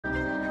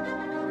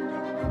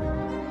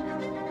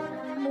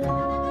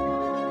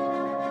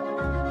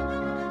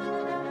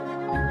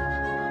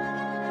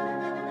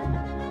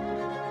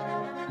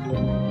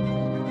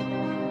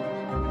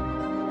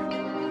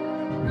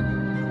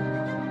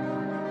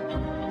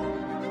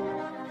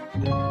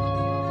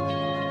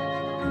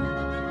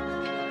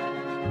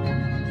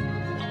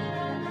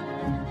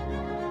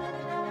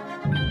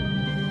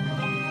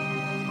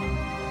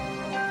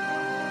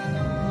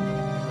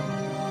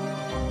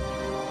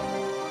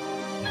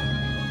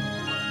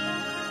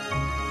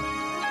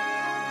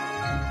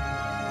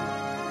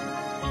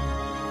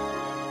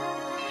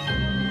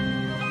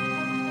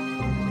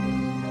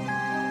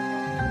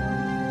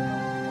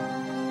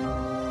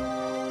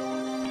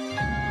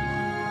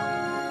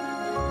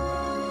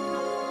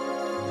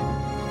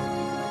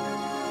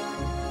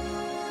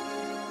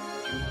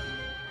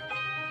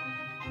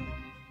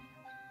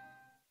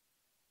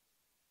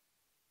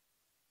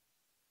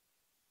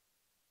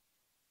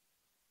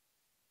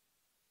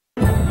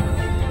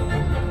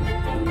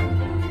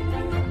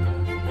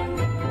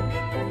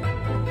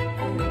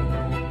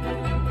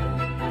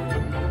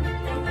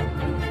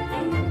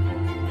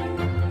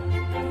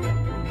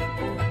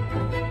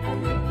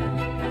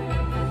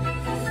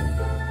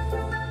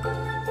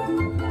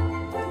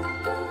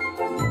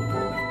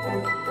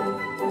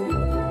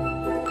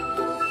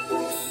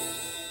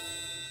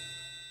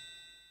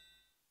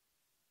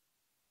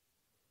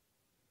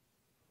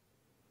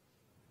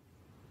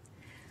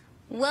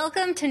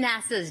Welcome to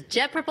NASA's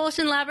Jet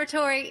Propulsion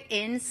Laboratory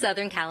in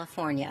Southern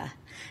California.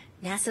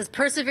 NASA's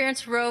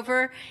Perseverance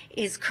rover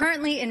is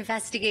currently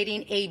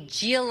investigating a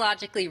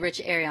geologically rich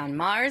area on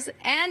Mars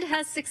and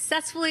has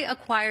successfully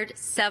acquired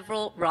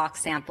several rock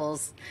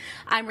samples.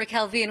 I'm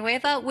Raquel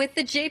Villanueva with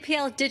the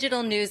JPL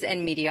Digital News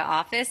and Media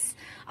Office.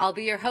 I'll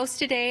be your host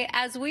today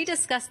as we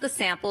discuss the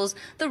samples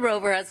the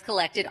rover has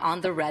collected on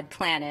the Red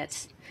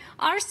Planet.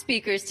 Our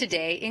speakers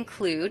today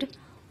include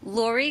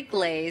Laurie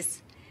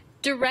Glaze,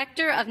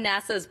 Director of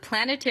NASA's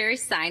Planetary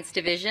Science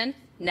Division,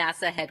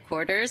 NASA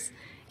headquarters.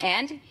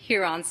 And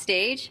here on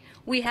stage,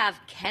 we have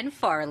Ken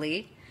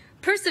Farley,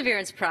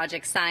 Perseverance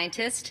Project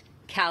Scientist,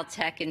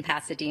 Caltech in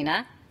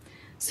Pasadena,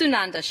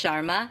 Sunanda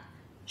Sharma,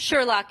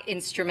 SHERLOC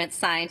Instrument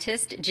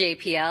Scientist,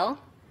 JPL,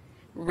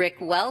 Rick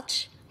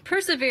Welch,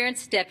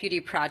 Perseverance Deputy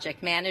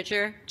Project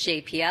Manager,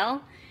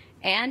 JPL,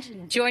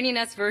 and joining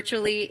us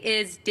virtually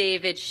is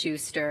David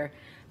Shuster,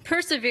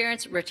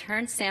 Perseverance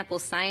Return Sample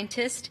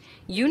Scientist,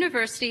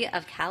 University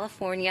of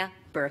California,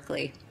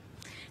 Berkeley.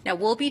 Now,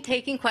 we'll be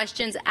taking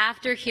questions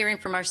after hearing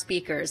from our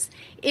speakers.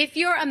 If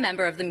you're a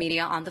member of the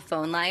media on the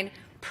phone line,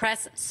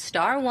 press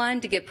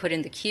 *1 to get put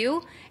in the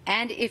queue.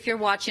 And if you're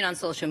watching on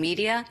social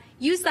media,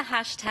 use the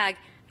hashtag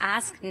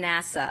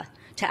AskNASA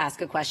to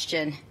ask a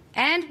question.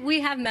 And we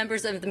have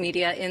members of the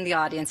media in the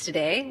audience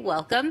today.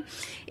 Welcome.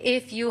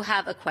 If you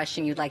have a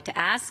question you'd like to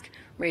ask,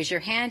 raise your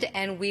hand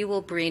and we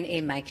will bring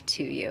a mic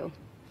to you.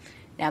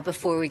 Now,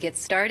 before we get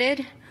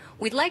started,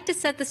 we'd like to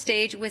set the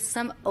stage with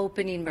some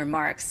opening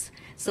remarks.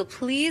 So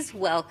please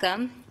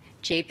welcome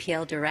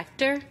JPL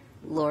Director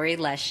Laurie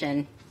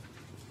Leshin.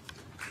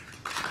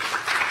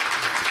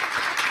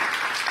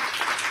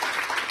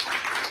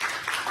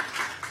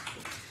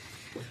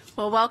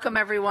 Well, welcome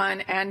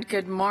everyone and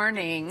good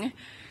morning.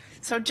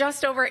 So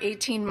just over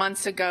 18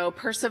 months ago,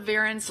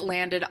 Perseverance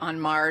landed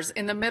on Mars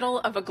in the middle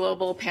of a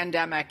global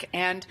pandemic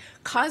and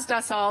caused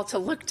us all to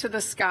look to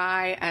the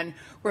sky and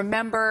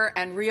remember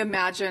and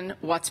reimagine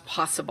what's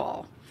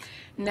possible.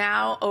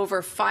 Now,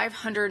 over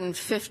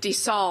 550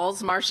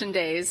 sols, Martian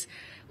days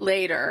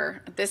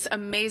later, this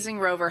amazing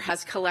rover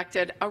has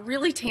collected a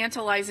really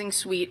tantalizing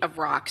suite of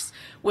rocks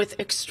with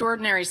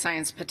extraordinary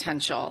science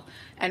potential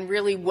and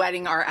really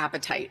whetting our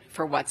appetite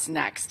for what's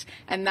next.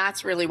 And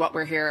that's really what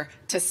we're here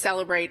to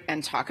celebrate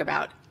and talk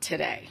about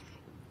today.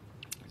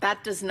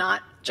 That does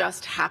not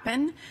just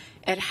happen.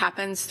 It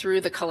happens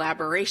through the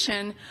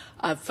collaboration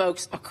of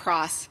folks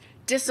across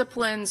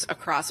disciplines,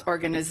 across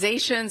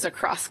organizations,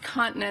 across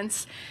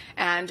continents,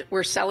 and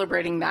we're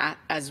celebrating that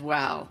as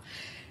well.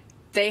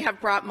 They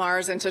have brought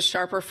Mars into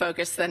sharper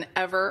focus than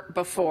ever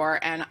before,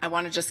 and I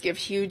want to just give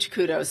huge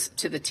kudos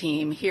to the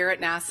team here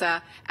at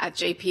NASA, at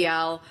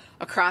JPL,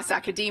 across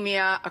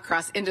academia,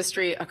 across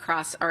industry,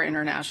 across our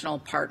international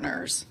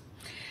partners.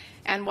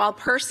 And while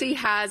Percy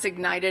has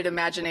ignited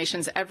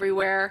imaginations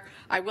everywhere,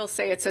 I will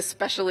say it's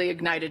especially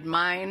ignited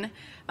mine.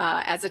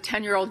 As a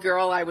 10-year-old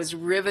girl, I was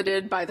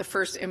riveted by the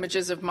first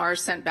images of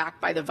Mars sent back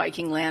by the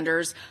Viking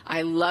landers.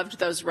 I loved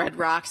those red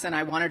rocks and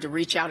I wanted to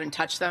reach out and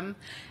touch them.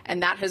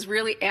 And that has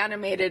really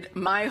animated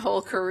my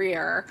whole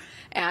career.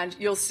 And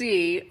you'll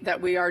see that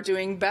we are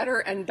doing better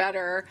and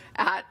better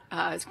at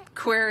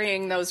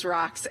querying those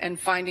rocks and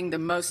finding the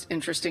most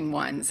interesting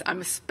ones.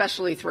 I'm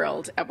especially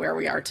thrilled at where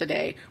we are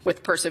today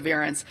with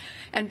Perseverance.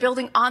 And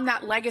building on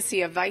that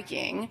legacy of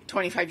Viking,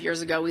 25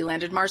 years ago, we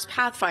landed Mars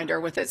Pathfinder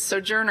with its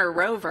Sojourner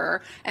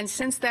rover. And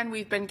since then,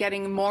 we've been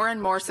getting more and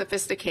more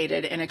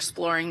sophisticated in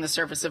exploring the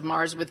surface of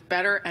Mars with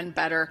better and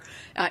better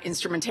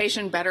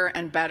instrumentation, better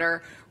and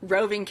better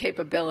roving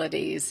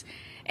capabilities.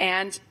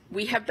 And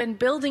we have been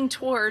building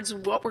towards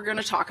what we're going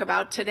to talk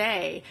about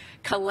today,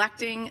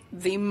 collecting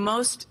the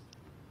most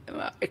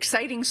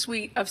exciting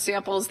suite of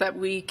samples that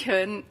we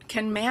can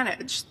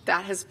manage.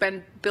 That has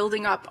been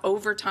building up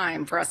over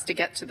time for us to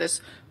get to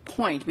this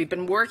point. We've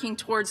been working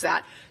towards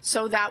that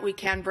so that we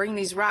can bring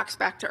these rocks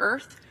back to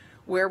Earth,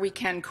 where we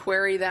can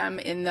query them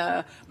in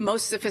the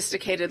most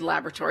sophisticated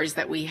laboratories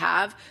that we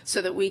have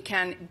so that we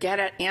can get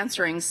at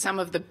answering some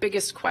of the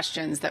biggest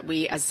questions that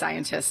we as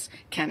scientists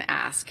can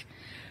ask.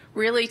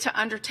 Really, to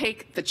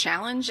undertake the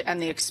challenge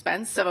and the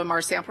expense of a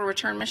Mars sample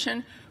return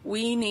mission,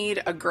 we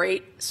need a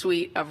great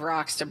suite of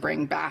rocks to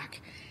bring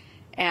back.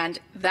 And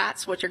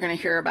that's what you're going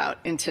to hear about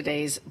in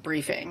today's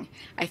briefing.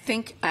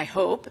 I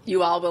hope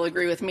you all will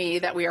agree with me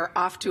that we are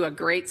off to a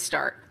great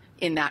start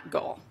in that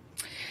goal.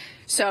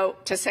 So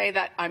to say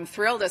that I'm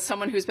thrilled as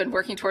someone who's been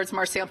working towards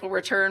Mars sample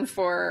return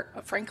for,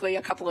 frankly,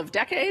 a couple of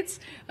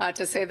decades,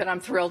 to say that I'm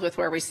thrilled with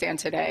where we stand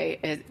today,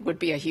 it would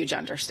be a huge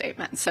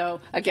understatement.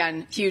 So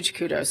again, huge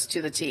kudos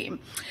to the team.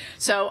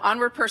 So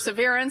onward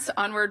Perseverance,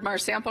 onward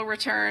Mars sample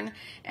return,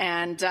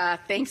 and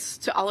thanks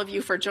to all of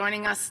you for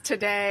joining us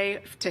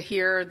today to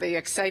hear the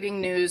exciting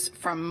news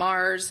from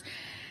Mars.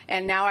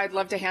 And now I'd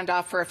love to hand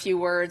off for a few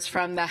words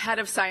from the head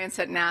of science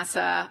at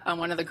NASA,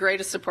 one of the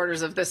greatest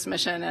supporters of this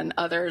mission and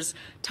others,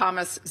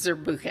 Thomas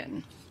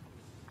Zurbuchen.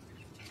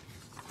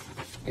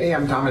 Hey,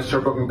 I'm Thomas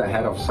Zurbuchen, the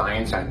head of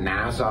science at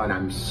NASA, and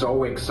I'm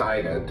so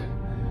excited,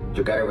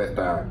 together with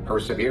the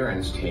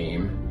Perseverance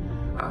team,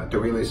 to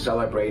really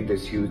celebrate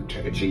this huge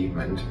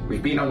achievement.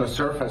 We've been on the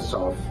surface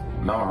of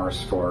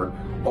Mars for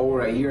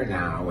over a year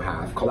now,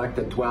 have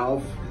collected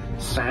 12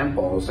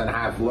 samples, and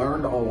have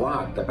learned a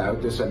lot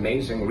about this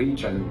amazing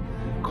region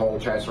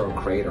called Jezero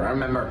Crater. I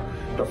remember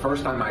the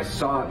first time I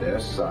saw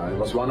this, it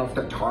was one of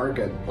the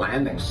target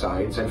landing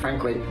sites, and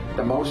frankly,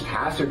 the most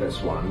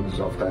hazardous ones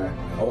of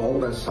all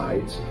the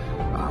sites.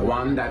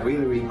 One that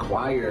really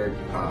required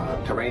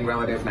terrain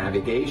relative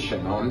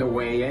navigation on the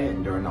way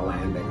in during the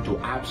landing to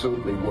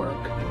absolutely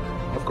work.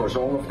 Of course,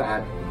 all of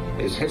that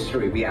is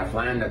history. We have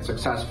landed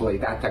successfully.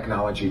 That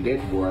technology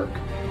did work.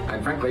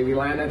 And frankly, we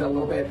landed a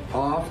little bit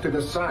off to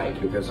the side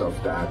because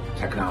of that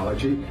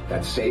technology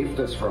that saved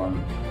us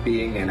from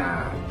being in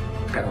a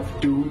kind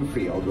of doom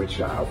field, which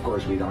of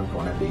course we don't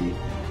want to be.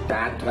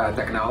 That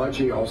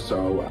technology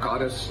also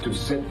got us to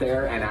sit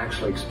there and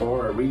actually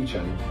explore a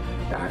region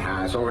that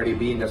has already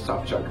been the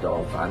subject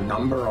of a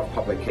number of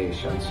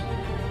publications.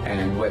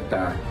 And with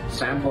the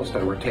samples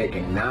that we're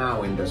taking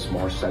now in this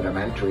more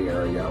sedimentary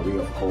area, we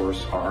of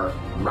course are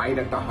right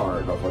at the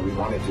heart of what we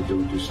wanted to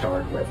do to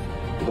start with.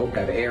 Look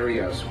at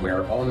areas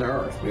where on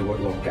Earth we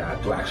would look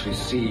at to actually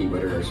see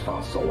whether there's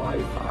fossil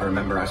life. I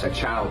remember as a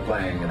child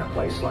playing in a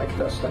place like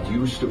this that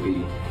used to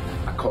be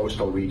a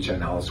coastal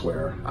region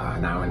elsewhere,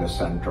 now in the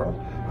central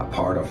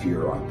part of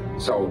Europe.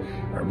 So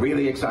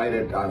really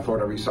excited for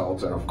the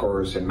results, and of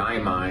course in my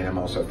mind I'm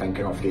also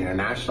thinking of the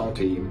international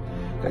team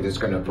that is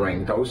going to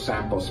bring those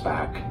samples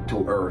back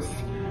to Earth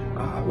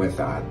with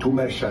 2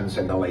 missions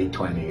in the late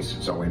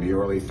 20s. So in the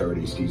early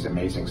 30s, these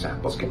amazing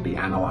samples can be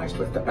analyzed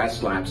with the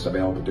best labs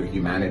available to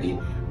humanity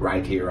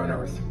right here on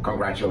Earth.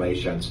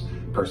 Congratulations,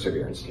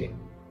 Perseverance team.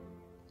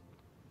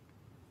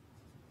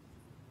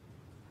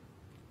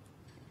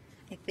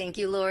 Thank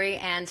you, Laurie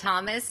and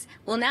Thomas.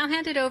 We'll now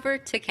hand it over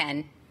to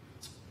Ken.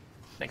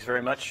 Thanks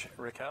very much,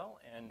 Raquel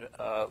and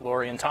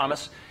Laurie and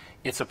Thomas.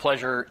 It's a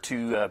pleasure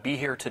to be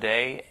here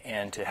today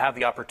and to have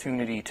the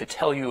opportunity to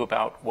tell you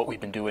about what we've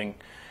been doing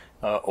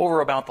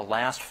over about the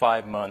last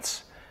 5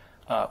 months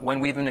when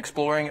we've been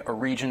exploring a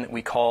region that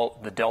we call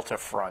the Delta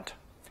Front.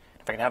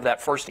 If I can have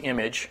that first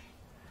image,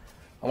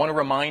 I want to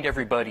remind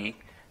everybody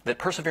that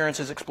Perseverance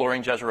is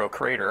exploring Jezero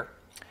Crater,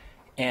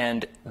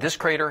 and this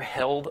crater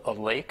held a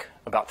lake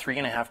about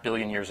 3.5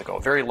 billion years ago,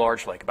 a very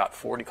large lake, about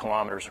 40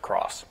 kilometers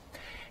across.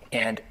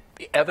 And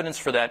the evidence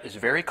for that is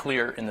very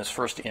clear in this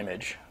first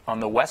image. On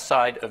the west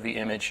side of the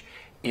image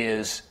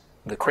is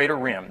the crater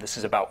rim. This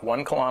is about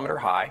 1 kilometer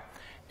high.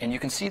 And you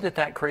can see that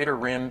that crater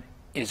rim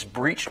is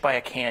breached by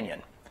a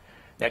canyon.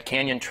 That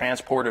canyon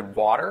transported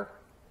water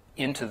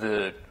into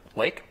the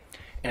lake,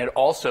 and it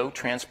also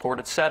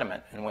transported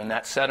sediment. And when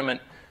that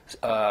sediment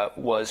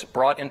was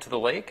brought into the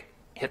lake,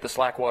 hit the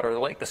slack water of the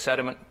lake, the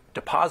sediment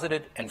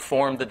deposited and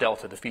formed the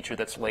delta, the feature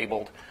that's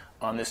labeled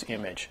on this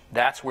image.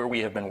 That's where we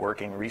have been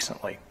working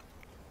recently.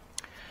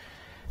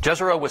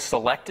 Jezero was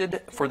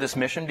selected for this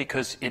mission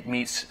because it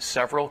meets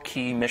several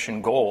key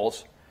mission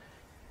goals.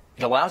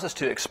 It allows us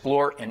to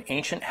explore an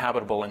ancient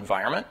habitable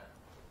environment.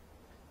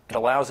 It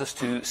allows us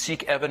to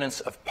seek evidence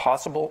of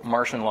possible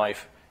Martian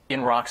life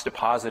in rocks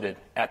deposited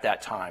at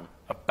that time,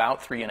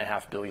 about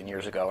 3.5 billion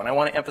years ago. And I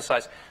want to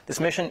emphasize, this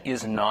mission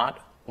is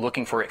not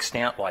looking for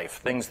extant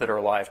life, things that are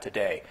alive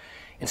today.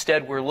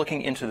 Instead, we're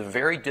looking into the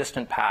very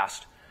distant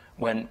past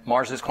when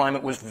Mars's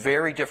climate was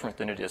very different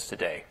than it is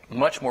today,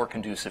 much more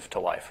conducive to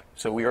life.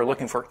 So we are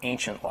looking for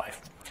ancient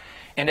life.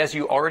 And as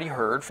you already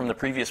heard from the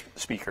previous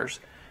speakers,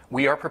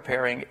 we are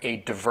preparing a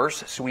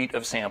diverse suite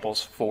of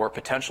samples for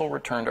potential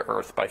return to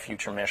Earth by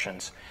future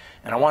missions.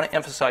 And I want to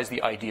emphasize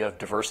the idea of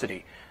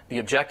diversity. The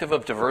objective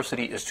of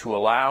diversity is to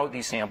allow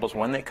these samples,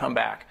 when they come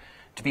back,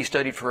 to be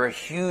studied for a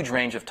huge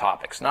range of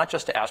topics, not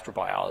just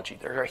astrobiology.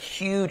 There are a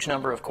huge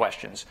number of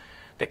questions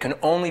that can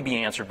only be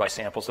answered by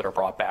samples that are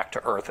brought back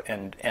to Earth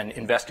and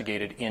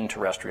investigated in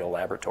terrestrial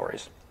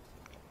laboratories.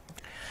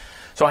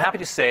 So I'm happy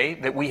to say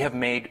that we have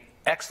made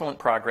excellent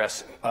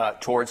progress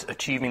towards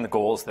achieving the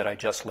goals that I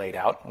just laid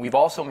out. We've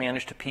also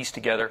managed to piece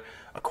together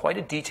quite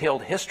a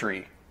detailed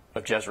history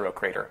of Jezero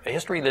Crater, a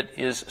history that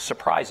is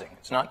surprising.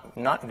 It's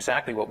not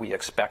exactly what we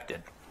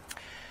expected.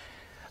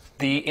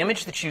 The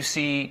image that you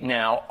see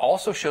now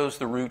also shows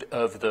the route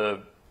of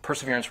the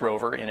Perseverance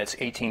rover in its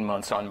 18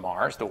 months on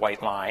Mars, the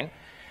white line.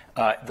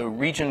 The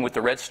region with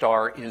the red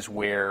star is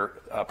where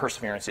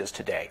Perseverance is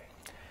today.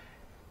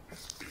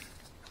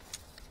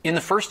 In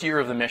the first year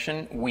of the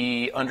mission,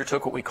 we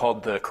undertook what we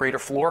called the crater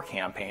floor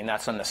campaign.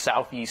 That's on the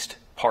southeast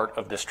part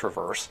of this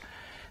traverse.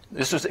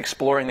 This was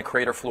exploring the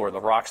crater floor,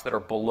 the rocks that are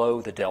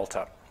below the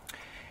delta.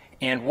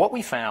 And what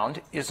we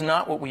found is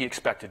not what we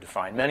expected to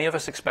find. Many of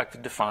us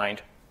expected to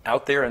find,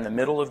 out there in the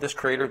middle of this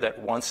crater that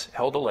once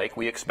held a lake,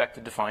 we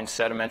expected to find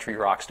sedimentary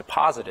rocks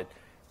deposited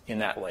in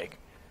that lake.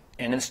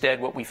 And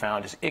instead, what we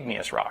found is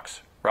igneous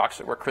rocks, rocks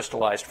that were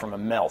crystallized from a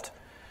melt.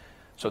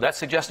 So that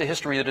suggests a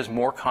history that is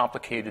more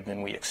complicated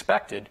than we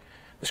expected.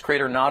 This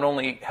crater not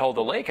only held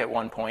a lake at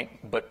one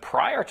point, but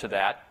prior to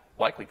that,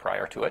 likely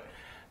prior to it,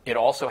 it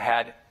also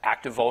had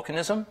active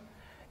volcanism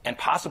and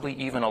possibly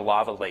even a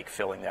lava lake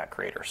filling that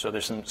crater. So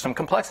there's some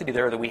complexity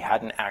there that we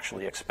hadn't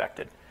actually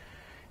expected.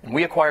 And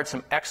we acquired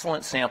some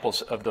excellent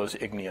samples of those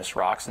igneous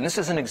rocks. And this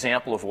is an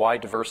example of why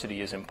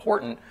diversity is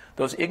important.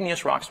 Those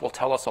igneous rocks will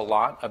tell us a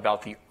lot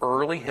about the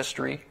early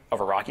history of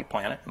a rocky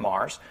planet,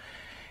 Mars.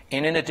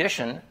 And in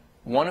addition,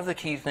 one of the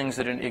key things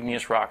that an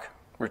igneous rock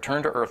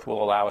return to Earth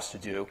will allow us to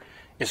do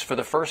is for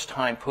the first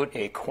time put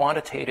a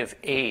quantitative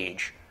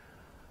age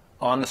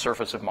on the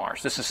surface of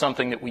Mars. This is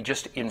something that we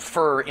just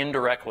infer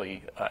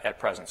indirectly at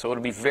present. So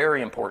it'll be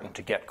very important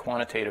to get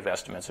quantitative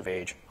estimates of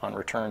age on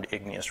returned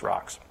igneous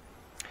rocks.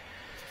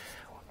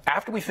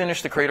 After we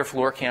finished the crater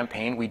floor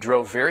campaign, we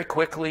drove very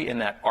quickly in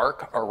that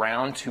arc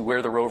around to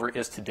where the rover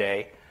is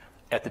today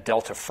at the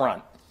delta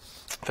front.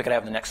 If I could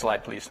have the next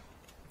slide, please.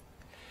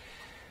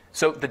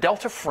 So the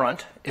delta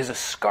front is a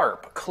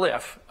scarp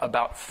cliff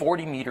about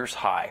 40 meters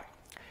high.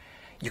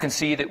 You can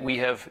see that we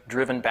have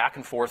driven back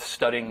and forth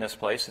studying this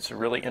place. It's a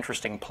really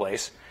interesting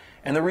place.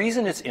 And the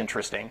reason it's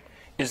interesting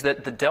is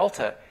that the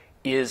delta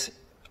is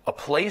a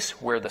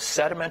place where the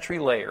sedimentary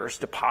layers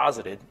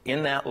deposited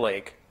in that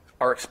lake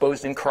are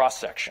exposed in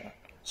cross-section.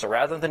 So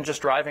rather than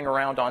just driving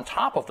around on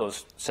top of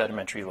those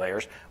sedimentary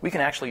layers, we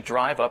can actually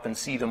drive up and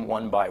see them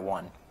one by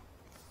one.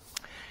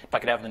 If I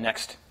could have the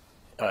next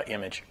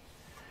image.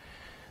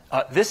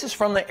 This is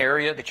from the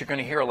area that you're going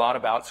to hear a lot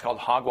about. It's called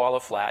Hogwalla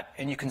Flat,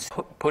 and you can see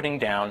putting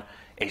down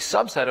a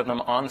subset of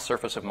them on the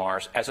surface of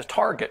Mars as a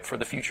target for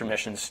the future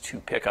missions to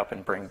pick up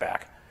and bring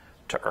back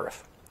to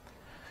Earth.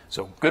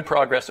 So good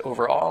progress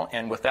overall,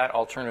 and with that,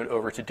 I'll turn it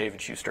over to David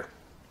Shuster.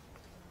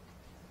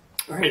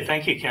 All right,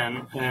 thank you,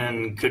 Ken,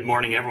 and good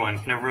morning, everyone.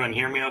 Can everyone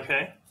hear me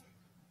okay?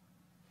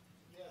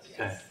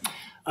 Yes.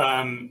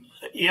 Okay.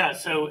 Yeah,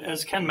 so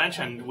as Ken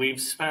mentioned, we've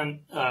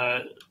spent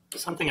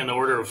something in the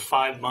order of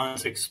 5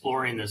 months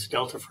exploring this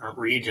delta front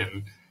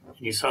region. And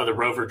you saw the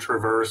rover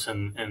traverse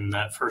in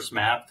that first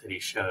map that he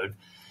showed.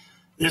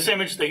 This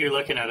image that you're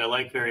looking at I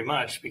like very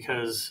much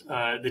because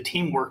the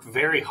team worked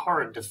very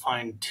hard to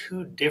find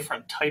 2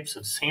 different types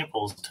of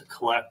samples to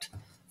collect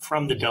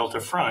from the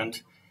delta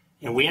front.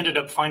 And we ended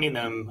up finding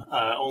them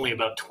only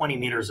about 20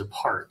 meters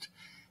apart.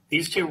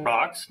 These 2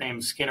 rocks,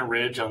 named Skinner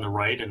Ridge on the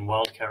right and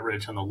Wildcat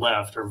Ridge on the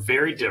left, are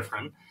very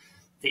different.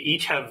 They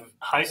each have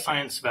high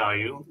science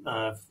value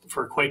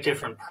for quite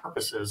different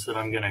purposes that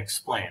I'm going to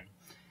explain.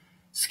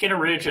 Skinner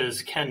Ridge,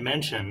 as Ken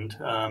mentioned,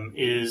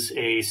 is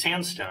a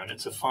sandstone.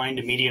 It's a fine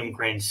to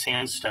medium-grained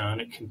sandstone.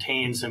 It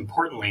contains,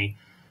 importantly,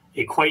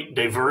 a quite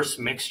diverse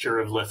mixture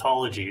of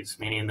lithologies,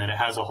 meaning that it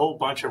has a whole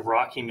bunch of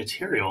rocky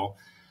material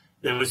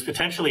that was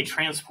potentially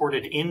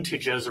transported into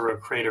Jezero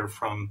Crater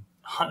from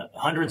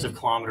hundreds of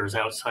kilometers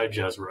outside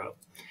Jezero.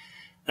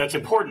 That's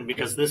important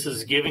because this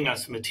is giving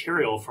us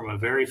material from a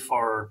very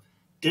far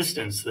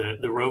distance that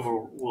the rover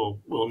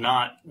will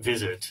not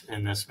visit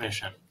in this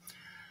mission.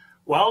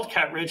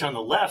 Wildcat Ridge on the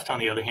left, on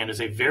the other hand,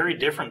 is a very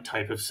different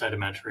type of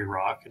sedimentary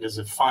rock. It is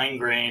a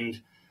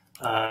fine-grained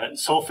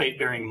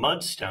sulfate-bearing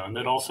mudstone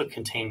that also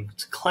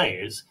contains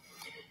clays.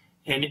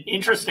 And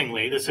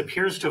interestingly, this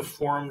appears to have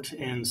formed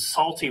in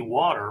salty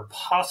water,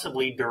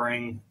 possibly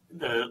during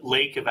the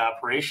lake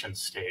evaporation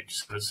stage.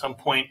 So at some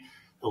point,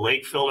 the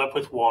lake filled up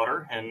with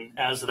water, and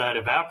as that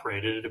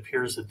evaporated, it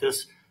appears that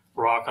this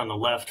rock on the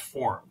left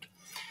formed.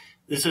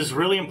 This is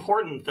really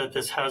important that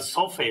this has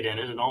sulfate in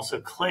it and also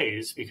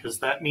clays, because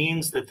that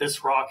means that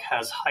this rock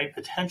has high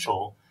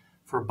potential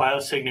for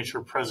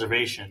biosignature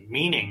preservation,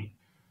 meaning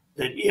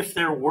that if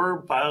there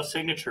were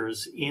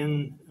biosignatures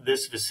in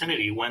this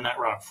vicinity when that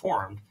rock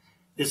formed,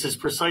 this is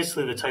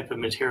precisely the type of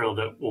material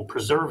that will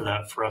preserve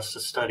that for us to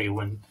study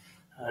when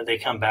they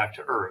come back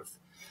to Earth.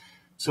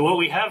 So what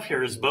we have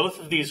here is both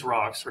of these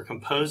rocks are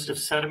composed of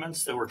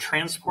sediments that were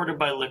transported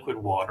by liquid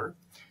water.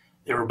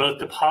 They were both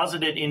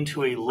deposited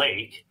into a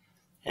lake,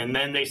 and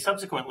then they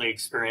subsequently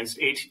experienced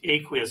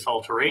aqueous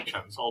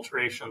alterations,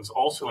 alterations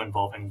also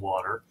involving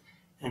water,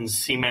 and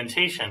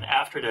cementation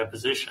after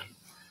deposition.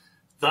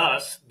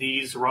 Thus,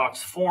 these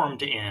rocks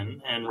formed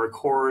in and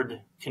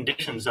record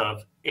conditions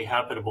of a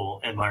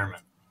habitable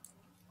environment.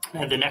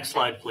 And the next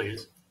slide,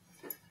 please.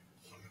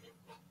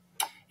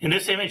 In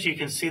this image, you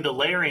can see the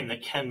layering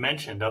that Ken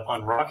mentioned up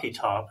on Rocky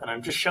Top, and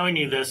I'm just showing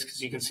you this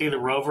because you can see the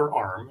rover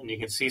arm, and you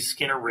can see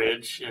Skinner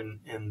Ridge in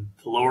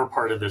the lower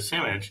part of this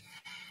image.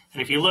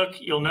 And if you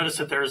look, you'll notice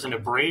that there's an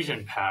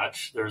abrasion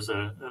patch. There's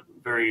a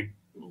very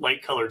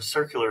light-colored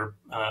circular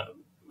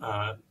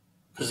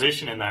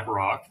position in that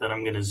rock that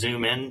I'm going to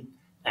zoom in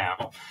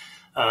now.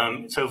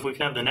 So if we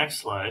can have the next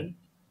slide.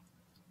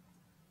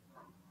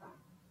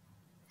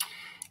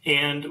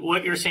 And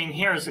what you're seeing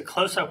here is a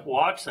close-up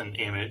Watson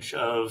image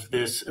of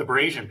this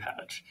abrasion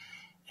patch.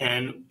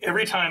 And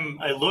every time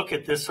I look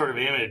at this sort of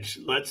image,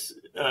 let's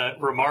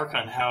remark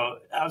on how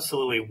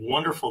absolutely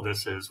wonderful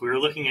this is. We were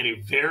looking at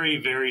a very,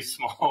 very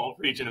small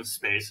region of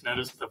space.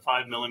 Notice the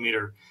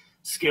 5mm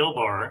scale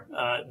bar.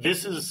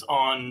 This is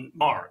on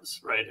Mars,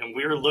 right? And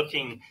we're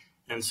looking,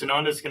 and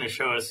Sunanda is going to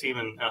show us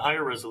even a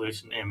higher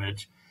resolution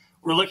image.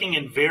 We're looking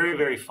in very,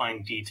 very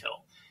fine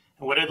detail.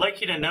 And what I'd like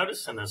you to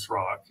notice in this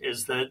rock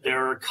is that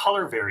there are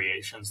color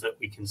variations that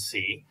we can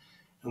see.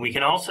 And we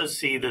can also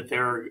see that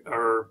there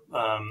are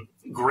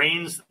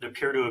grains that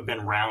appear to have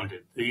been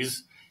rounded.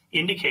 These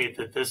indicate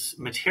that this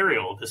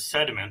material, this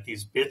sediment,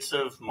 these bits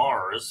of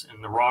Mars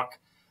in the rock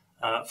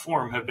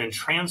form have been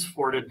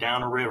transported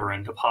down a river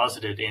and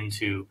deposited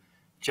into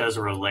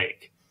Jezero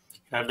Lake.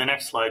 Can I have the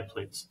next slide,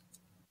 please?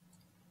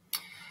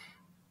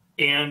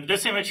 And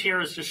this image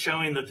here is just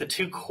showing that the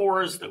two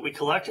cores that we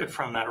collected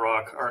from that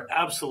rock are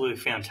absolutely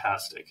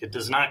fantastic. It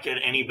does not get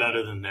any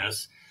better than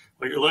this.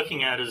 What you're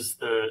looking at is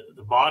the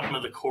bottom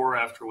of the core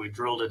after we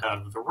drilled it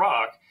out of the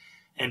rock,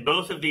 and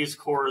both of these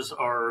cores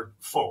are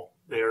full.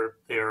 They're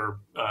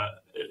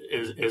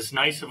as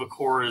nice of a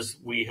core as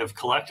we have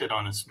collected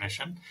on this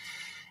mission.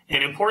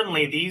 And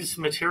importantly, these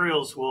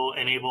materials will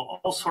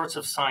enable all sorts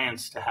of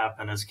science to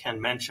happen, as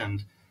Ken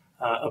mentioned,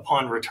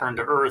 upon return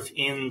to Earth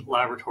in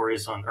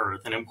laboratories on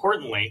Earth. And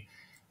importantly,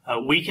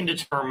 we can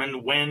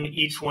determine when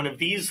each one of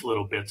these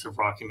little bits of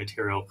rocky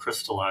material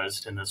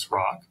crystallized in this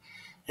rock.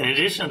 In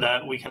addition to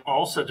that, we can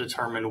also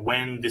determine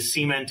when the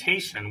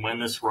cementation, when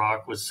this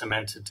rock was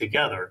cemented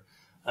together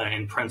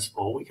in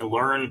principle. We can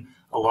learn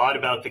a lot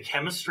about the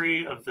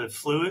chemistry of the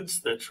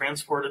fluids that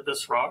transported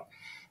this rock,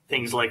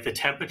 things like the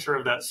temperature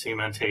of that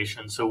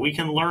cementation. So we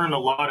can learn a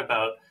lot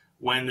about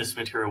when this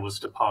material was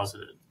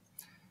deposited.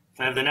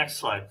 Can I have the next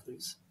slide,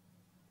 please?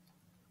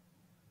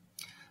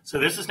 So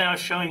this is now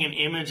showing an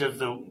image of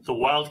the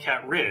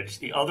Wildcat Ridge,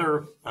 the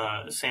other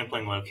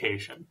sampling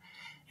location.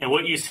 And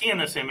what you see in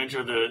this image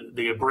are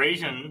the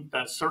abrasion,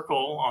 that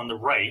circle on the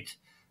right,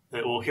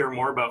 that we'll hear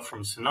more about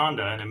from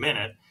Sunanda in a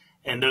minute,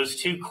 and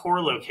those two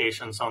core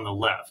locations on the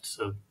left.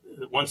 So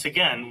once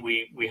again,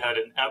 we had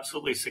an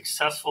absolutely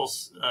successful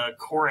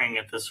coring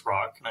at this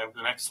rock. Can I have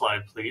the next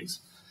slide,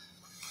 please?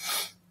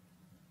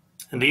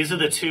 And these are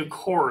the two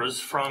cores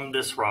from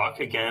this rock.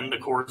 Again, the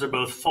cores are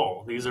both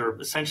full. These are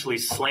essentially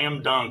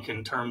slam dunk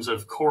in terms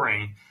of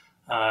coring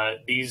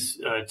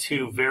these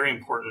two very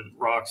important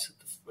rocks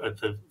at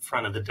the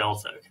front of the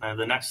delta. Can I have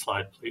the next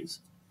slide,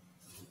 please?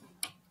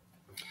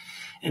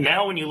 And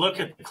now when you look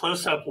at the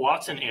close-up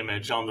Watson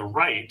image on the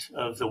right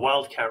of the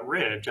Wildcat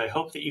Ridge, I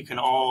hope that you can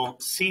all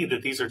see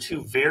that these are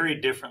two very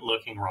different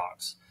looking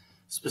rocks.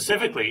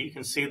 Specifically, you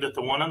can see that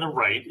the one on the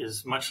right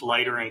is much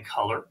lighter in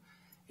color.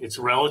 It's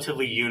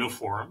relatively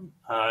uniform,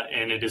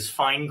 and it is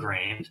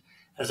fine-grained.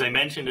 As I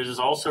mentioned, it is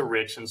also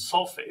rich in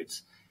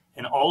sulfates.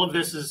 And all of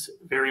this is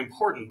very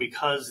important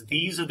because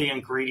these are the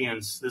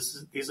ingredients,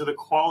 these are the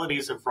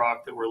qualities of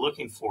rock that we're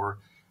looking for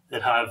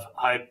that have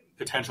high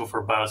potential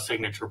for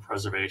biosignature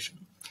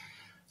preservation.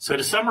 So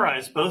to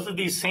summarize, both of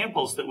these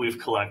samples that we've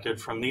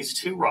collected from these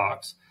two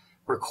rocks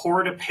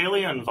record a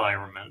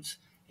paleoenvironment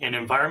and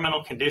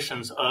environmental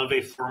conditions of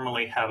a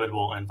formerly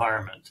habitable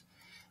environment.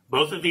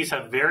 Both of these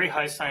have very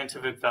high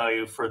scientific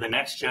value for the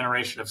next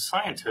generation of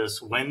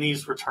scientists when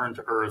these return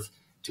to Earth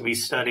to be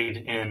studied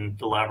in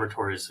the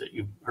laboratories that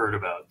you've heard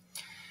about.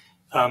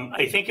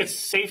 I think it's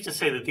safe to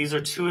say that these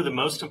are two of the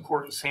most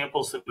important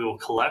samples that we will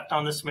collect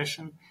on this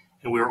mission,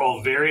 and we're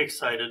all very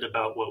excited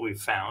about what we've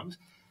found.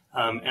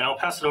 And I'll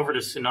pass it over to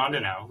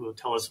Sunanda now, who will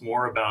tell us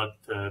more about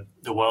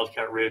the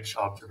Wildcat Ridge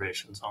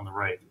observations on the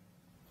right.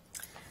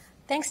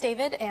 Thanks,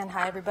 David, and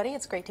hi, everybody.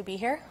 It's great to be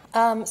here.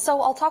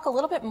 So I'll talk a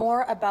little bit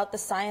more about the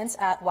science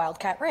at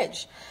Wildcat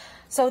Ridge.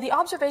 So the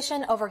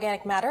observation of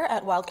organic matter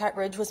at Wildcat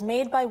Ridge was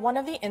made by one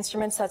of the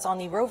instruments that's on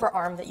the rover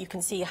arm that you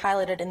can see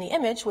highlighted in the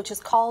image, which is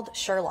called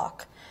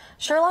SHERLOC.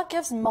 SHERLOC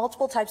gives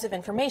multiple types of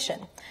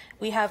information.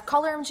 We have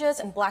color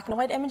images and black and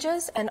white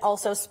images, and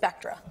also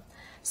spectra.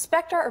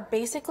 Spectra are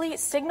basically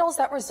signals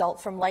that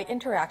result from light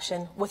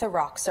interaction with a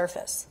rock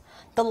surface.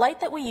 The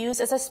light that we use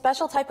is a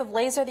special type of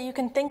laser that you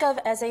can think of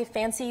as a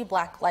fancy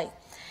black light,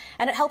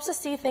 and it helps us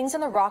see things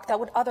in the rock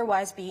that would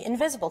otherwise be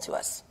invisible to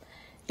us.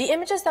 The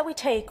images that we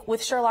take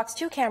with SHERLOC's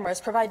two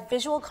cameras provide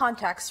visual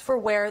context for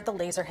where the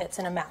laser hits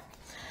in a map.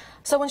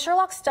 So when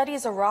SHERLOC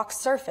studies a rock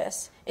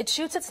surface, it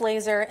shoots its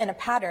laser in a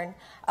pattern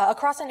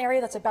across an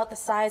area that's about the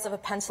size of a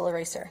pencil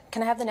eraser.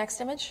 Can I have the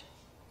next image?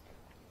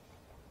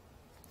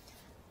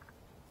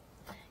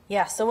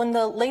 Yeah, so when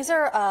the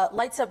laser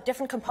lights up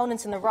different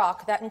components in the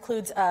rock, that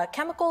includes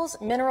chemicals,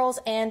 minerals,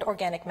 and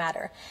organic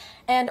matter.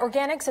 And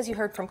organics, as you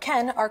heard from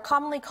Ken, are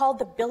commonly called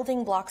the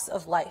building blocks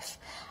of life.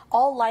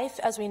 All life,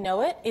 as we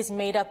know it, is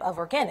made up of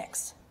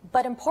organics.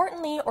 But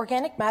importantly,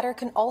 organic matter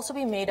can also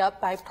be made up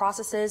by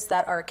processes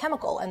that are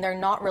chemical and they're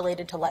not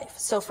related to life.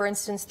 So for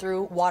instance,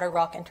 through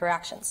water-rock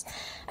interactions.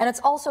 And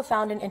it's also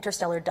found in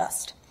interstellar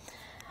dust.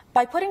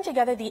 By putting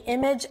together the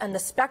image and the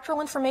spectral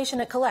information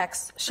it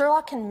collects,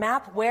 SHERLOC can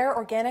map where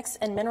organics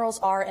and minerals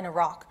are in a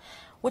rock,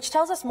 which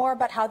tells us more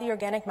about how the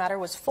organic matter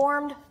was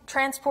formed,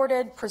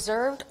 transported,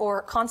 preserved,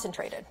 or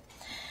concentrated.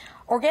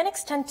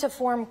 Organics tend to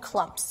form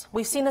clumps.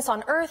 We've seen this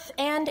on Earth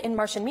and in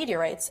Martian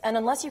meteorites, and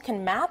unless you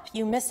can map,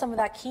 you miss some of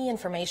that key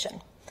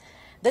information.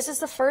 This is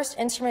the first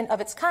instrument of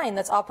its kind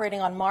that's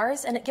operating on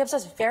Mars, and it gives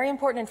us very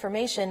important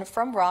information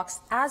from rocks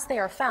as they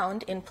are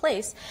found in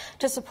place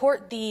to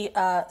support the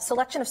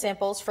selection of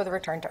samples for the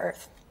return to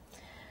Earth.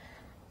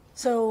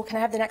 So can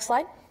I have the next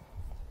slide?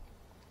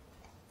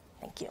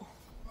 Thank you.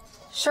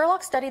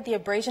 SHERLOC studied the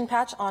abrasion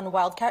patch on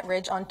Wildcat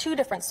Ridge on two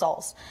different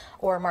sols,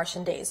 or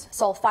Martian days,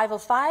 Sol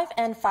 505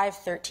 and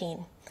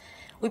 513.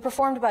 We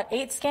performed about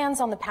 8 scans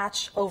on the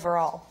patch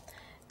overall.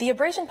 The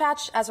abrasion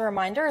patch, as a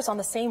reminder, is on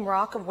the same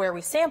rock of where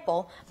we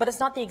sample, but it's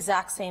not the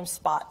exact same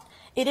spot.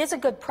 It is a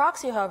good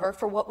proxy, however,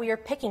 for what we are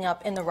picking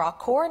up in the rock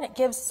core, and it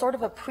gives sort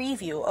of a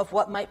preview of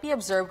what might be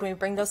observed when we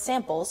bring those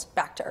samples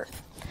back to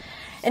Earth.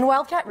 In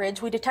Wildcat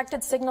Ridge, we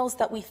detected signals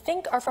that we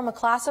think are from a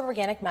class of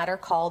organic matter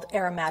called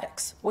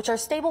aromatics, which are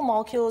stable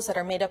molecules that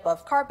are made up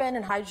of carbon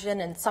and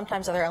hydrogen and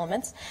sometimes other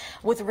elements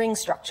with ring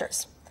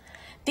structures.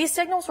 These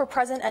signals were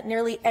present at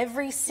nearly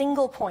every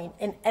single point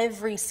in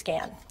every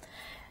scan.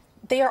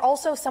 They are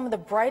also some of the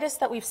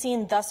brightest that we've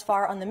seen thus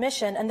far on the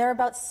mission, and they're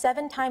about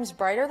 7 times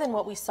brighter than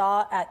what we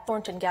saw at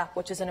Thornton Gap,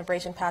 which is an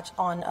abrasion patch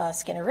on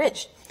Skinner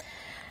Ridge.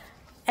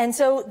 And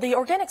so the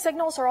organic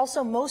signals are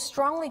also most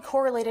strongly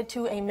correlated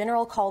to a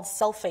mineral called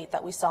sulfate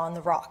that we saw in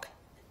the rock.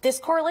 This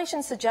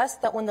correlation suggests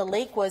that when the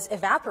lake was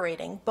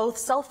evaporating, both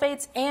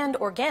sulfates and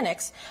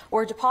organics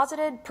were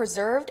deposited,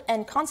 preserved,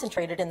 and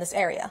concentrated in this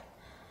area.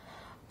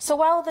 So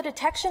while the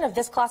detection of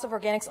this class of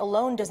organics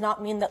alone does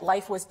not mean that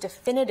life was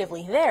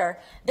definitively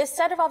there, this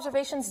set of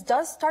observations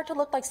does start to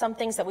look like some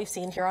things that we've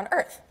seen here on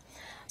Earth.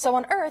 So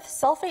on Earth,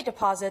 sulfate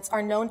deposits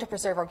are known to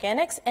preserve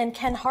organics and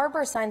can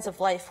harbor signs of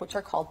life, which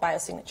are called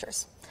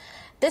biosignatures.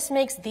 This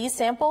makes these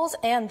samples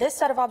and this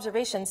set of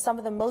observations some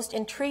of the most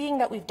intriguing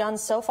that we've done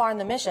so far in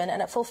the mission,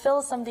 and it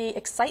fulfills some of the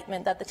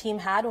excitement that the team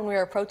had when we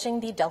were approaching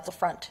the Delta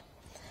Front.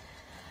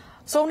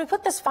 So when we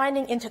put this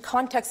finding into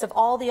context of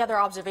all the other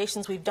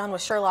observations we've done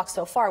with SHERLOC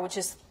so far, which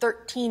is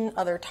 13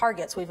 other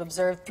targets we've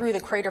observed through the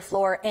crater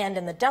floor and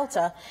in the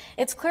delta,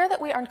 it's clear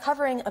that we are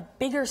uncovering a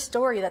bigger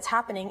story that's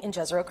happening in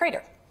Jezero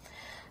Crater.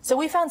 So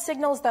we found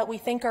signals that we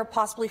think are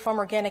possibly from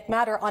organic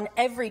matter on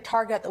every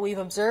target that we've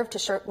observed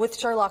with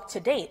SHERLOC to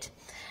date.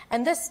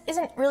 And this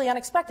isn't really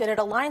unexpected. It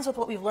aligns with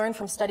what we've learned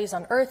from studies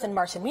on Earth and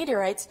Martian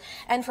meteorites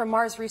and from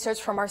Mars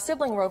research from our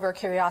sibling rover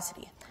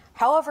Curiosity.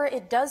 However,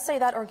 it does say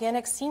that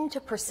organics seem to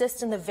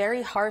persist in the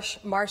very harsh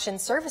Martian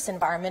surface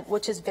environment,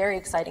 which is very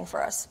exciting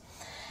for us.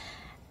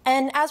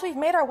 And as we've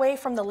made our way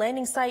from the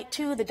landing site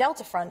to the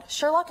Delta Front,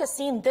 SHERLOC has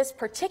seen this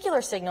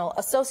particular signal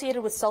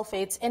associated with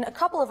sulfates in a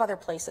couple of other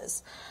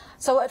places.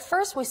 So at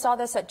first we saw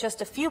this at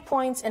just a few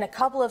points in a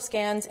couple of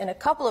scans in a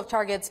couple of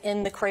targets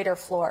in the crater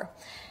floor.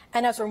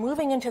 And as we're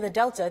moving into the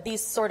delta,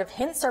 these sort of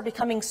hints are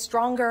becoming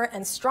stronger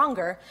and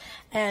stronger,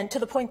 and to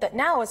the point that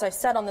now, as I've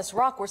said on this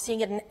rock, we're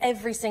seeing it in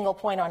every single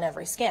point on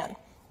every scan.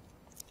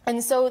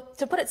 And so,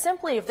 to put it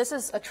simply, if this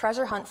is a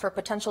treasure hunt for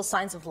potential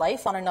signs of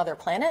life on another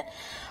planet,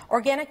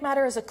 organic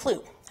matter is a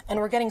clue, and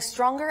we're getting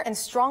stronger and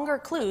stronger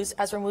clues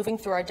as we're moving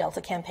through our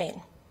delta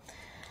campaign.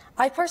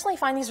 I personally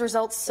find these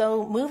results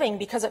so moving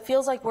because it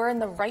feels like we're in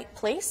the right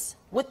place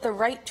with the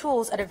right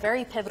tools at a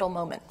very pivotal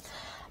moment.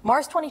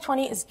 Mars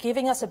 2020 is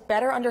giving us a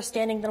better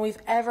understanding than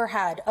we've ever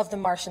had of the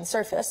Martian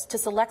surface to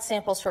select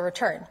samples for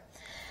return.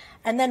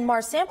 And then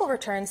Mars sample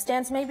return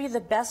stands maybe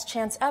the best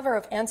chance ever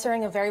of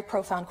answering a very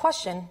profound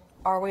question: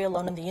 are we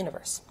alone in the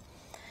universe?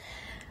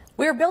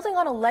 We are building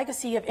on a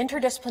legacy of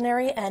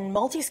interdisciplinary and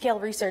multi-scale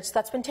research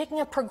that's been taking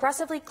a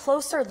progressively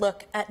closer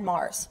look at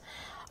Mars.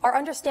 Our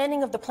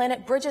understanding of the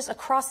planet bridges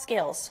across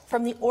scales,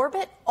 from the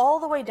orbit all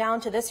the way down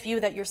to this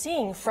view that you're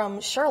seeing from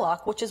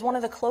SHERLOC, which is one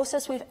of the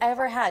closest we've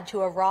ever had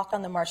to a rock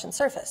on the Martian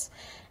surface.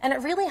 And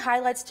it really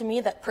highlights to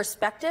me that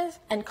perspective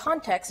and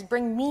context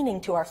bring meaning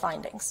to our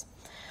findings.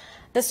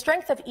 The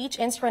strength of each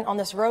instrument on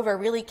this rover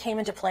really came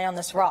into play on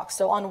this rock.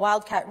 So on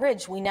Wildcat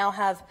Ridge, we now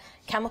have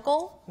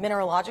chemical,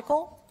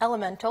 mineralogical,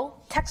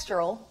 elemental,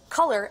 textural,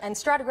 color, and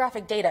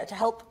stratigraphic data to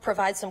help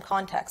provide some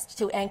context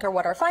to anchor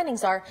what our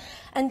findings are.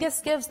 And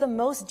this gives the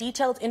most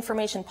detailed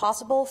information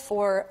possible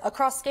for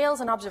across scales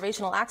and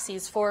observational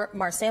axes for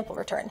Mars sample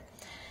return.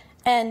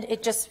 And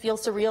it just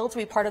feels surreal to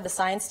be part of the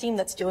science team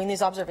that's doing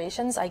these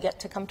observations. I get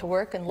to come to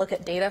work and look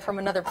at data from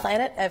another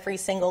planet every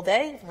single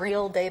day,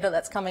 real data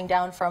that's coming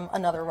down from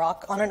another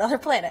rock on another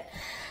planet.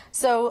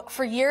 So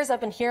for years,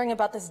 I've been hearing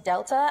about this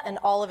delta and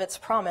all of its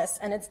promise,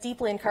 and it's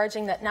deeply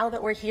encouraging that now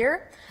that we're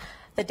here,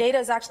 the data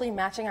is actually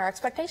matching our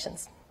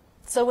expectations.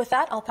 So with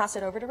that, I'll pass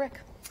it over to Rick.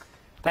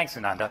 Thanks,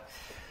 Sunanda.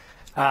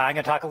 I'm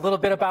going to talk a little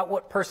bit about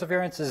what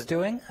Perseverance is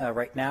doing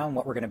right now and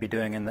what we're going to be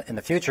doing in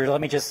the future. Let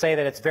me just say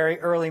that it's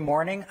very early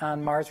morning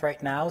on Mars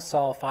right now,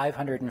 Sol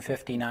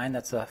 559.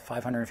 That's the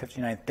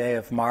 559th day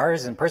of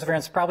Mars, and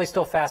Perseverance is probably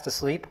still fast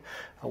asleep,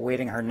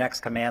 awaiting her next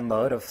command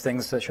load of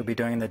things that she'll be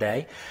doing in the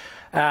day.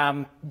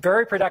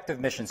 Very productive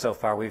mission so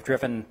far. We've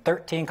driven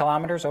 13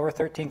 kilometers, over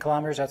 13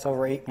 kilometers. That's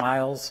over 8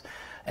 miles.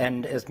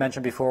 And as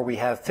mentioned before, we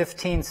have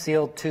 15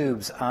 sealed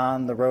tubes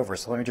on the rover.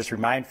 So let me just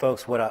remind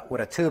folks what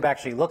a tube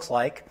actually looks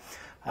like.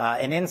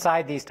 And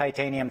inside these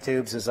titanium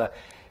tubes is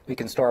we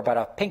can store about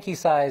a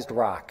pinky-sized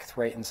rock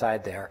right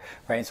inside there,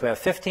 right? And so we have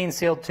 15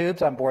 sealed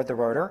tubes on board the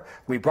rotor.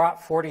 We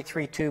brought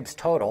 43 tubes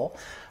total.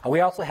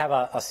 We also have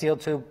a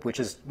sealed tube, which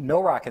is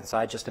no rock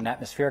inside, just an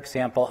atmospheric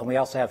sample. And we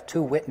also have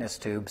 2 witness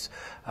tubes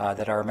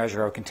that are a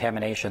measure of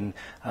contamination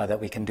that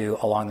we can do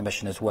along the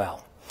mission as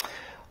well.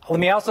 Let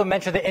me also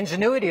mention that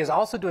Ingenuity is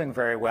also doing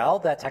very well.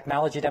 That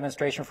technology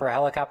demonstration for a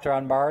helicopter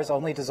on Mars,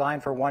 only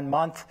designed for 1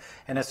 month,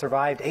 and has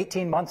survived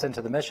 18 months into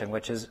the mission,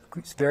 which is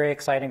very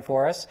exciting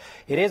for us.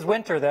 It is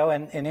winter, though,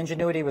 and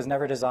Ingenuity was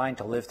never designed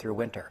to live through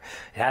winter.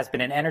 It has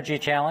been an energy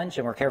challenge,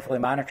 and we're carefully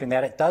monitoring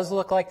that. It does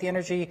look like the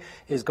energy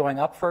is going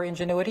up for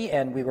Ingenuity,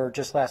 and we were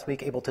just last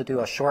week able to do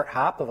a short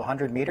hop of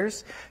 100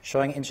 meters,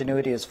 showing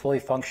Ingenuity is fully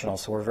functional.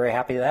 So we're very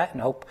happy with that,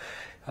 and hope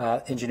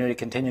Ingenuity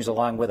continues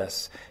along with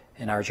us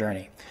in our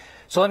journey.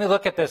 So let me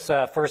look at this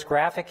first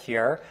graphic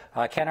here.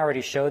 Ken already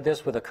showed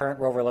this with the current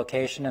rover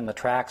location and the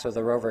tracks of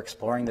the rover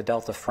exploring the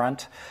delta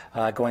front,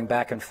 going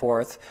back and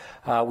forth.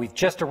 We've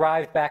just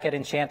arrived back at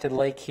Enchanted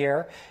Lake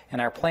here,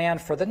 and our plan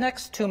for the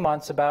next 2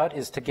 months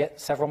is to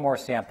get several more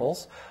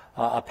samples,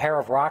 a pair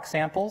of rock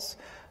samples,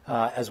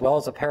 as well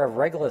as a pair of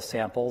regolith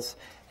samples,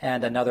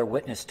 and another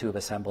witness tube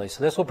assembly.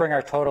 So this will bring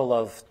our total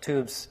of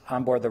tubes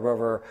on board the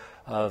rover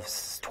of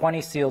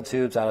 20 sealed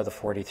tubes out of the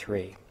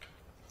 43.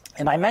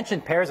 And I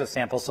mentioned pairs of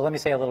samples, so let me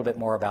say a little bit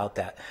more about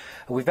that.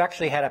 We've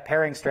actually had a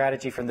pairing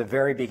strategy from the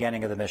very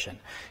beginning of the mission.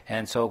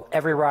 And so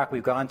every rock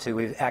we've gone to,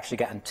 we've actually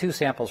gotten 2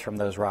 samples from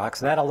those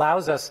rocks. And that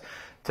allows us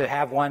to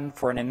have one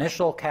for an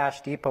initial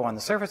cache depot on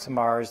the surface of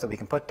Mars that we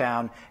can put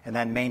down and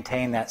then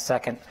maintain that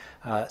second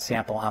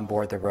sample on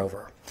board the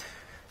rover.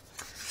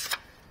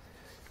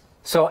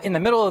 So in the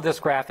middle of this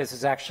graph, this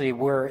is actually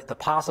where the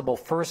possible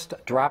first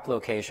drop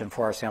location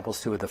for our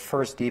samples to the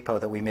first depot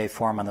that we may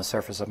form on the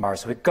surface of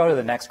Mars. So we go to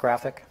the next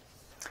graphic.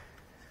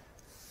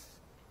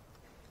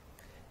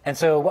 And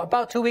so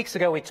about 2 weeks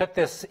ago, we took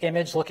this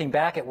image looking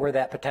back at where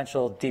that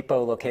potential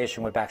depot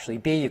location would actually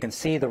be. You can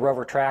see the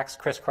rover tracks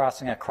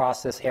crisscrossing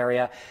across this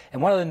area.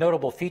 And one of the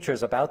notable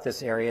features about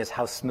this area is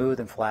how smooth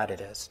and flat it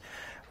is.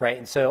 Right,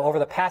 and so over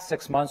the past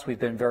 6 months, we've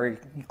been very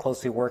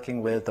closely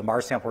working with the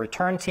Mars sample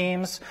return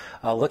teams,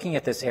 looking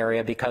at this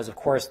area because, of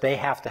course, they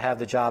have to have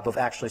the job of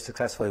actually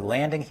successfully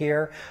landing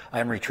here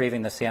and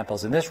retrieving the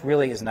samples. And this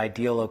really is an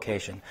ideal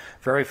location.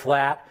 Very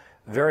flat,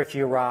 very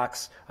few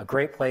rocks, a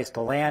great place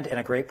to land, and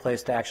a great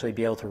place to actually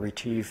be able to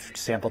retrieve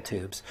sample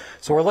tubes.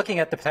 So we're looking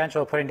at the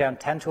potential of putting down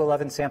 10 to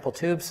 11 sample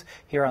tubes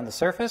here on the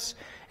surface.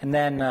 And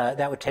then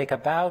that would take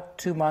about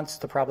 2 months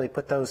to probably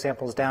put those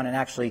samples down and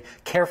actually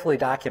carefully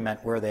document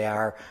where they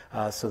are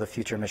so the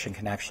future mission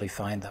can actually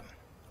find them.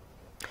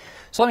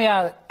 So let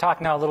me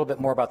talk now a little bit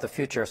more about the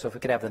future. So if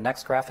we could have the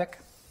next graphic.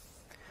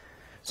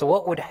 So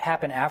what would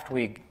happen after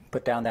we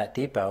put down that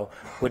depot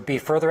would be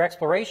further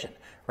exploration.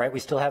 Right,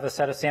 we still have a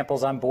set of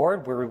samples on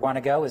board. Where we want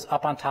to go is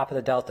up on top of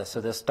the delta. So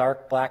this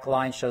dark black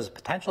line shows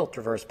potential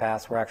traverse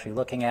paths we're actually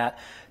looking at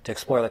to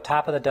explore the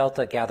top of the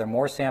delta, gather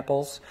more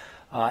samples,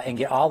 and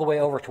get all the way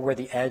over to where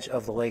the edge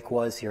of the lake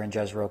was here in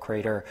Jezero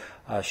Crater,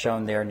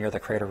 shown there near the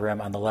crater rim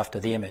on the left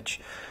of the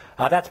image.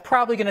 That's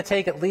probably going to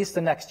take at least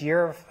the next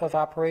year of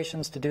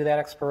operations to do that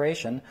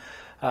exploration.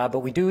 But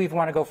we do even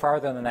want to go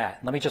farther than that.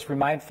 Let me just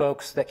remind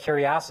folks that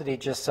Curiosity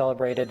just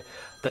celebrated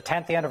the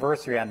 10th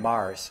anniversary on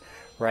Mars.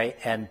 Right,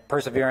 and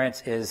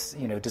Perseverance is,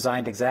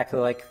 designed exactly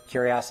like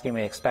Curiosity.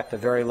 We expect a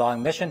very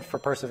long mission for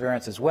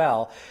Perseverance as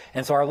well.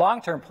 And so our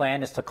long-term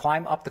plan is to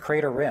climb up the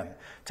crater rim,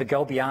 to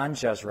go beyond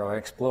Jezero, and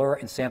explore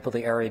and sample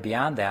the area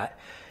beyond that,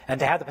 and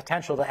to have the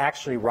potential to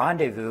actually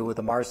rendezvous with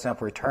the Mars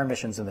sample return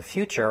missions in the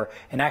future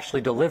and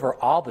actually deliver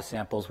all the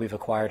samples we've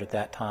acquired at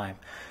that time.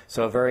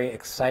 So a very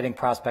exciting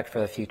prospect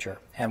for the future.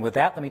 And with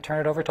that, let me turn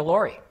it over to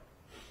Laurie.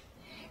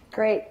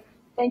 Great.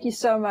 Thank you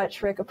so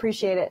much, Rick.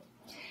 Appreciate it.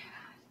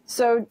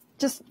 So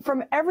just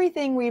from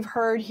everything we've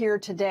heard here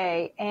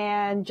today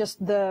and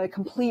just the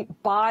complete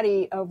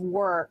body of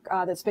work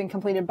that's been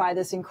completed by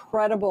this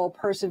incredible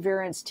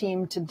Perseverance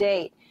team to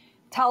date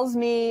tells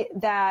me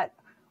that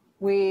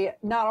we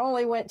not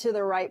only went to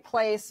the right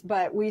place,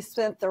 but we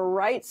sent the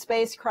right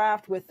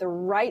spacecraft with the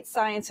right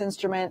science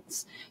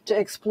instruments to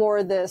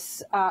explore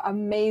this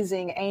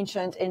amazing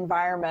ancient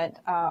environment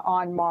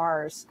on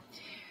Mars.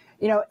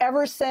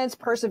 Ever since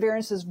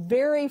Perseverance's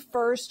very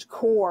first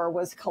core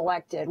was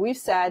collected, we've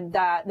said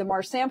that the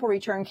Mars sample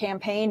return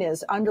campaign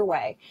is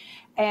underway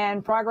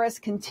and progress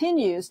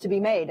continues to be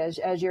made,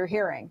 as you're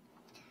hearing.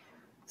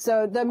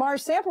 So the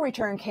Mars sample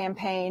return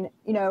campaign,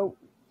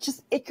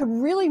 it could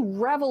really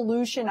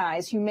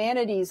revolutionize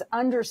humanity's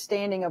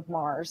understanding of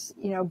Mars,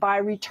 by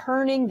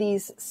returning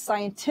these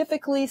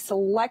scientifically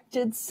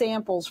selected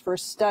samples for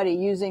study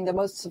using the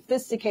most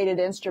sophisticated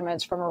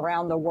instruments from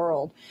around the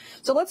world.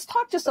 So let's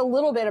talk just a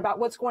little bit about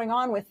what's going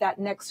on with that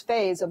next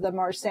phase of the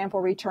Mars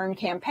sample return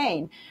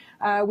campaign.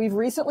 We've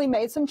recently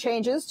made some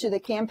changes to the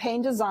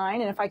campaign design,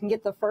 and if I can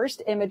get the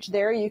first image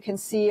there, you can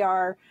see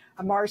our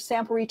Mars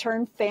sample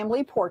return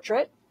family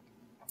portrait.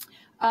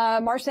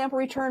 Mars sample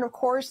return, of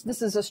course,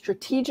 this is a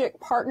strategic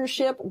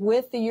partnership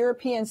with the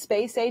European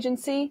Space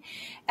Agency,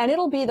 and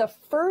it'll be the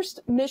first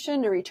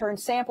mission to return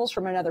samples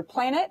from another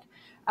planet,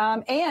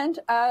 and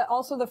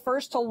also the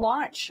first to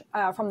launch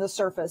from the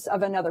surface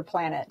of another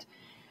planet.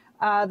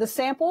 The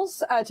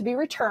samples to be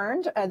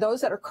returned,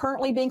 those that are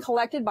currently being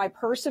collected by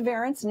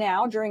Perseverance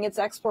now during its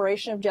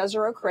exploration of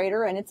Jezero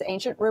Crater and its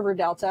ancient river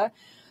delta,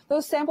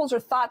 those samples are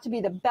thought to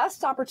be the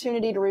best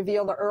opportunity to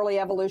reveal the early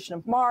evolution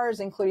of Mars,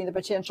 including the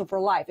potential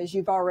for life, as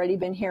you've already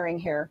been hearing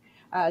here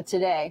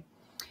today.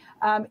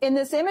 In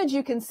this image,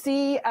 you can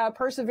see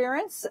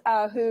Perseverance,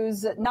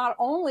 who's not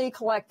only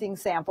collecting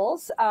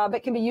samples,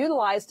 but can be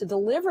utilized to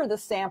deliver the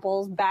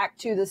samples back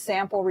to the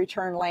sample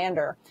return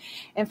lander.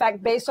 In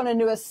fact, based on a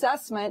new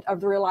assessment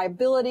of the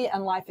reliability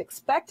and life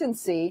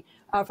expectancy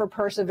for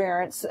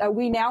Perseverance,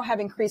 we now have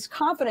increased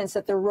confidence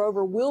that the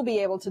rover will be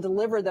able to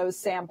deliver those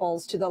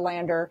samples to the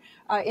lander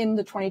in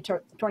the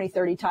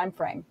 2030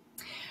 timeframe.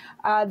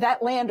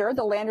 That lander,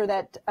 the lander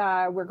that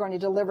we're going to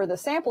deliver the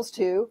samples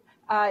to,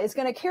 is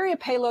going to carry a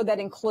payload that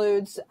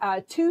includes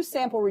 2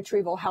 sample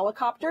retrieval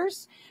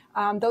helicopters.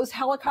 Those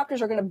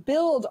helicopters are going to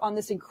build on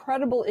this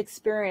incredible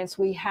experience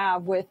we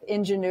have with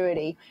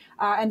Ingenuity.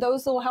 And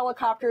those little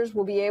helicopters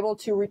will be able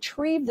to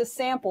retrieve the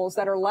samples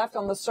that are left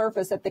on the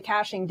surface at the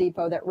caching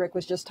depot that Rick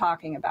was just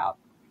talking about.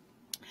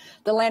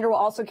 The lander will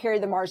also carry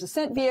the Mars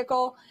Ascent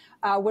Vehicle,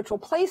 which will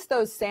place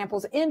those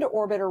samples into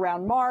orbit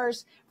around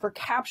Mars for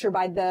capture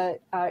by the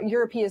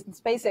European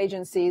Space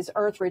Agency's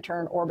Earth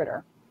Return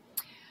Orbiter.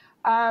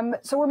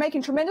 So we're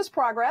making tremendous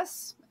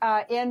progress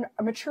in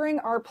maturing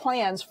our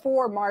plans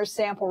for Mars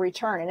sample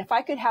return. And if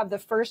I could have the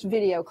first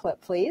video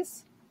clip,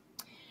 please.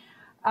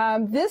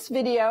 This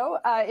video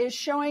is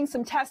showing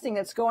some testing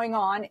that's going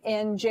on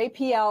in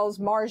JPL's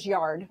Mars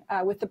Yard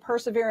with the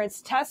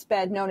Perseverance test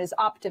bed known as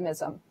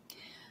Optimism.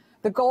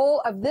 The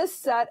goal of this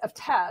set of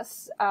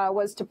tests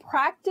was to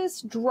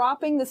practice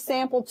dropping the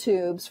sample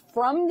tubes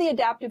from the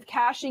adaptive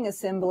caching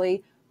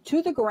assembly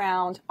to the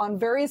ground on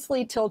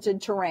variously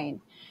tilted terrain.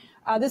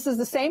 This is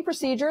the same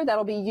procedure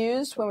that'll be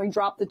used when we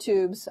drop the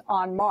tubes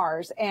on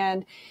Mars.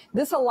 And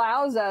this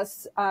allows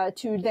us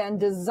to then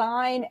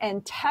design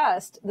and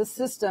test the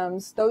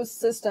systems, those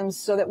systems,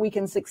 so that we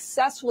can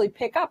successfully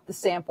pick up the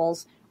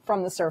samples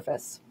from the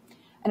surface.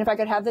 And if I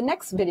could have the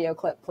next video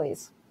clip,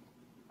 please.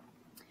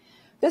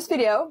 This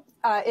video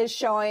is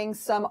showing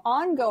some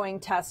ongoing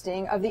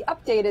testing of the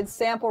updated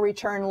sample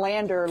return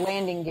lander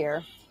landing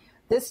gear.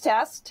 This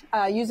test,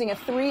 using a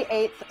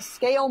 3/8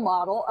 scale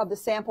model of the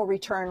sample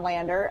return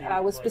lander,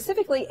 was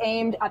specifically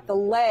aimed at the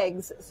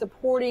legs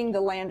supporting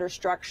the lander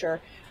structure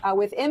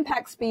with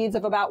impact speeds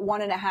of about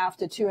 1.5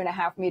 to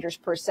 2.5 meters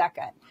per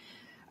second.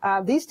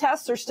 These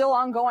tests are still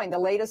ongoing. The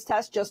latest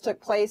test just took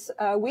place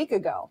a week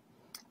ago.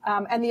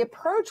 And the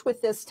approach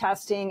with this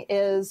testing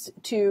is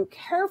to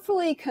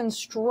carefully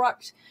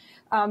construct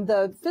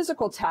the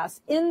physical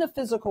tests in the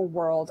physical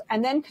world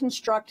and then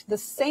construct the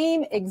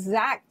same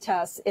exact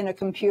tests in a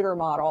computer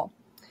model.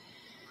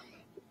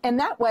 And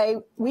that way,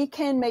 we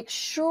can make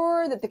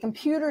sure that the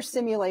computer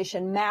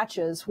simulation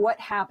matches what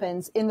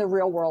happens in the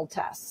real world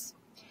tests.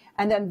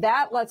 And then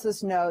that lets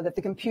us know that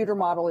the computer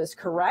model is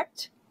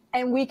correct.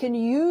 And we can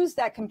use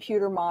that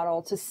computer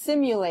model to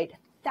simulate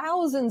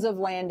thousands of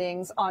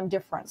landings on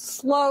different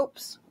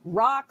slopes,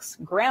 rocks,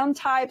 ground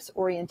types,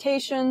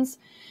 orientations,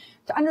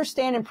 to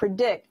understand and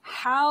predict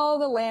how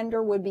the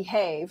lander would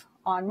behave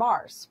on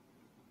Mars.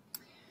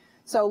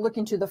 So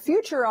looking to the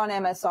future on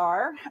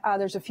MSR,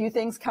 there's a few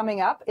things coming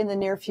up in the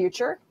near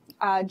future.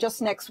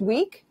 Just next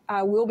week,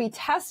 we'll be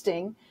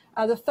testing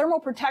the thermal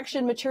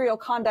protection material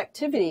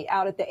conductivity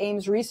out at the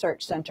Ames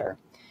Research Center.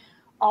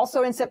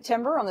 Also in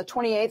September, on the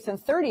 28th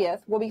and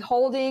 30th, we'll be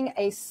holding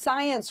a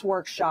science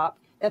workshop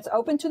that's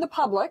open to the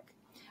public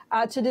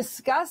to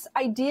discuss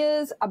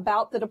ideas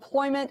about the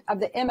deployment of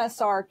the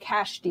MSR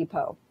cache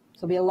depot.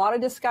 So there'll be a lot of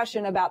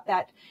discussion about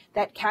that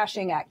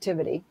caching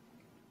activity.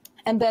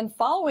 And then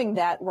following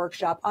that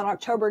workshop on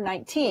October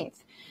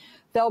 19th,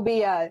 there'll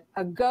be a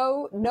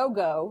go,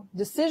 no-go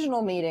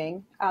decisional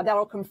meeting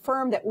that'll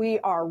confirm that we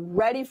are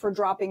ready for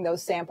dropping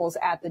those samples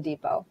at the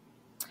depot.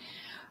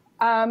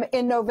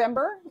 In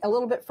November, a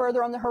little bit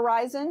further on the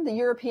horizon, the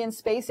European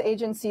Space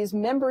Agency's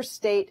member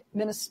state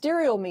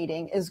ministerial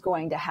meeting is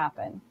going to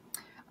happen.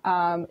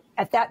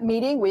 At that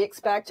meeting, we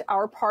expect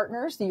our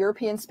partners, the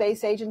European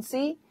Space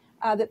Agency,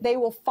 that they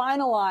will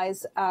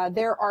finalize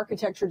their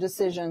architecture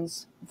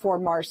decisions for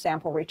Mars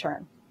sample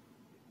return.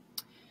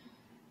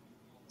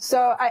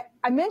 So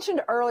I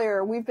mentioned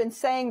earlier, we've been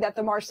saying that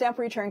the Mars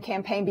sample return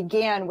campaign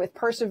began with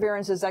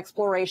Perseverance's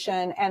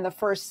exploration and the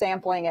first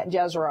sampling at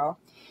Jezero.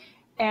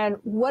 And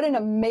what an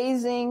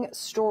amazing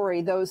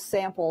story those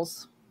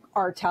samples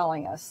are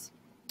telling us.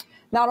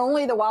 Not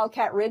only the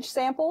Wildcat Ridge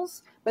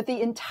samples, but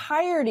the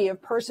entirety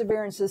of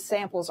Perseverance's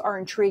samples are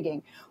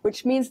intriguing,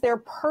 which means they're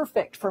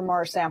perfect for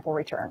Mars sample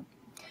return.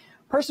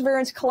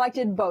 Perseverance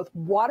collected both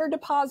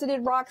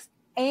water-deposited rocks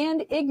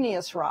and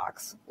igneous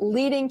rocks,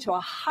 leading to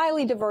a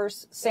highly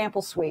diverse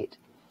sample suite.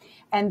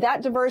 And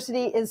that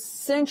diversity is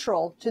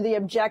central to the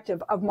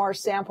objective of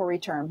Mars sample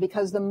return,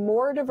 because the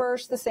more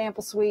diverse the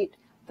sample suite,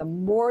 the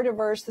more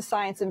diverse the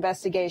science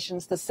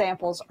investigations the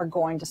samples are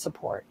going to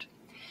support.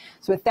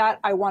 So with that,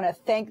 I want to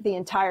thank the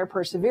entire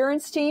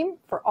Perseverance team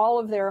for all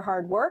of their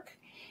hard work.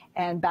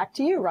 And back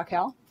to you,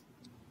 Raquel.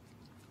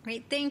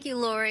 Great. Thank you,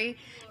 Laurie.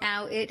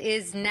 Now, it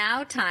is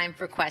now time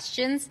for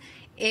questions.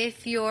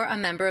 if you're a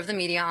member of the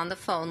media on the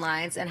phone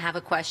lines and have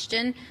a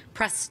question,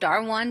 press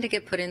 *1 to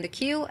get put in the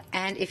queue.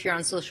 And if you're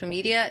on social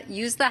media,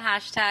 use the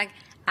hashtag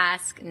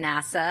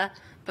 #AskNASA.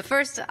 But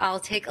first, I'll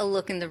take a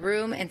look in the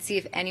room and see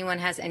if anyone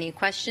has any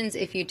questions.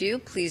 If you do,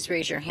 please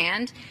raise your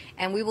hand,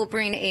 and we will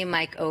bring a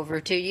mic over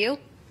to you.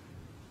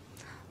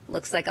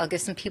 Looks like I'll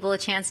give some people a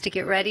chance to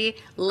get ready.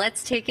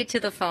 Let's take it to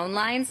the phone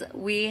lines.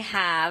 We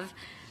have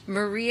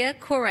Maria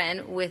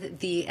Koren with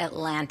The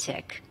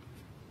Atlantic.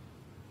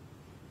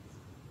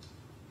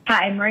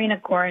 Hi, Marina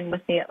Koren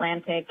with The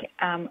Atlantic.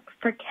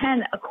 For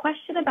Ken, a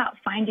question about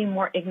finding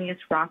more igneous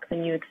rock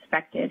than you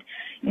expected.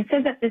 You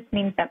said that this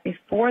means that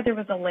before there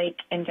was a lake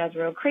in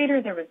Jezero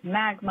Crater, there was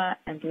magma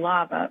and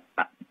lava.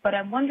 But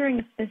I'm wondering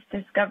if this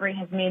discovery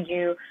has made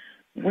you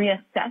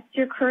reassess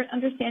your current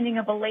understanding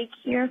of a lake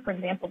here. For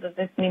example, does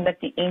this mean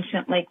that the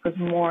ancient lake was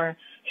more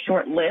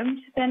short-lived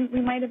than we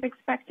might have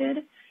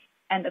expected?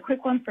 And a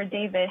quick one for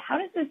David, how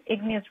does this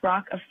igneous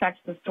rock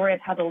affect the story of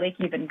how the lake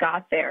even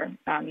got there?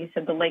 You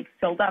said the lake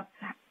filled up,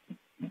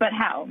 but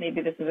how?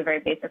 Maybe this is a very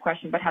basic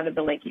question, but how did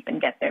the lake even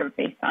get there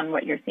based on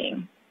what you're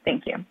seeing?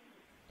 Thank you.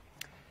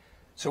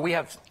 So we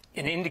have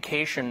an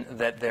indication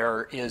that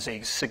there is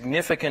a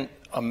significant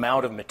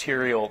amount of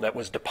material that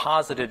was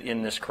deposited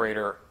in this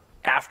crater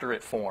after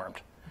it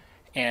formed.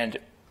 And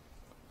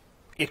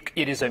it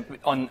is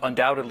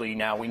undoubtedly,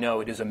 now we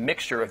know, it is a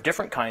mixture of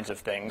different kinds of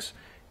things,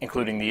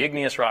 including the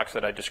igneous rocks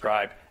that I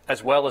described,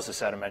 as well as the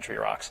sedimentary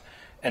rocks.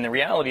 And the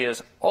reality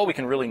is, all we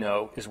can really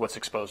know is what's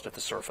exposed at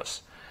the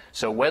surface.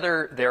 So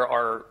whether there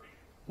are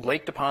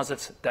lake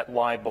deposits that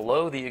lie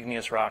below the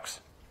igneous rocks,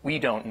 we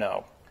don't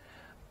know.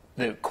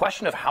 The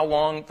question of how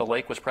long the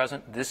lake was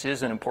present, this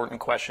is an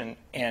important question,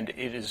 and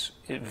it is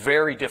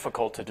very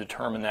difficult to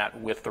determine that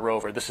with the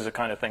rover. This is the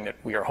kind of thing that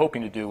we are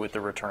hoping to do with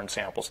the return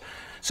samples.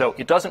 So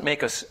it doesn't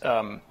make us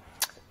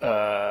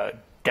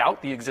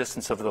doubt the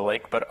existence of the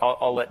lake, but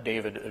I'll let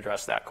David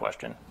address that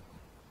question.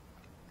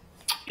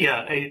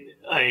 Yeah,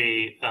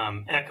 I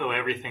echo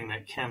everything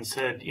that Ken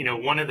said. You know,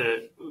 one of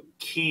the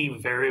key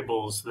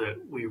variables that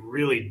we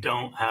really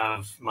don't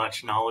have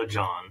much knowledge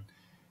on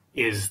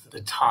is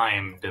the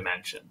time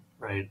dimension,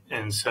 right?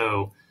 And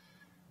so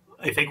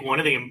I think one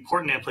of the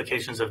important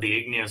implications of the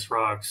igneous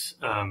rocks,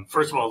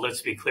 first of all,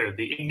 let's be clear,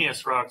 the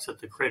igneous rocks at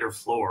the crater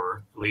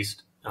floor, at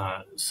least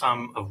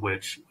some of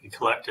which we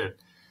collected,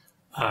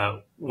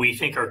 we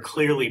think are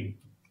clearly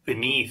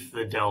beneath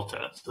the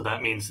delta. So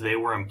that means they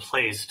were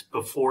emplaced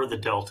before the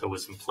delta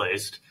was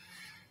emplaced,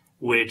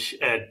 which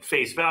at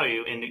face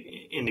value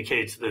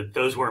indicates that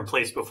those were in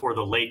place before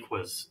the lake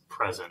was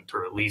present,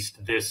 or at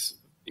least this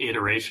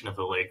iteration of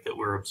the lake that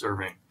we're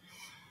observing.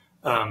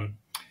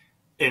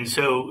 And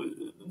so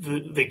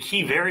the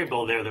key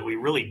variable there that we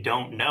really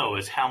don't know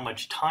is how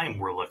much time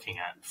we're looking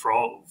at. For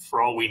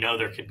all we know,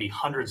 there could be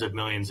hundreds of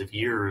millions of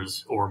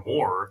years or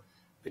more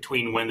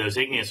between when those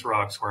igneous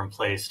rocks were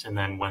emplaced and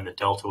then when the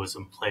delta was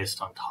emplaced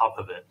on top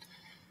of it.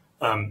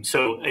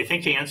 So I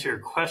think to answer your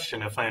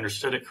question, if I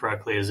understood it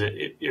correctly, is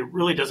it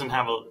really doesn't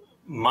have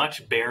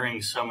much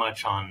bearing so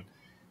much on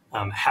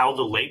how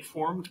the lake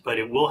formed, but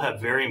it will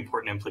have very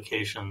important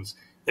implications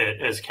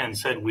that, as Ken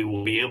said, we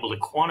will be able to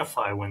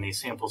quantify when these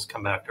samples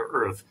come back to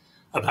Earth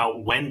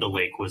about when the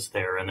lake was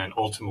there, and then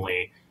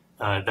ultimately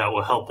that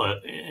will help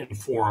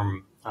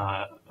inform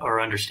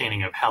our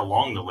understanding of how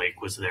long the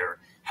lake was there,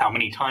 how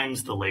many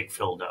times the lake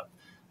filled up,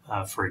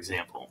 for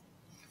example.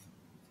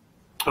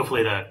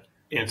 Hopefully that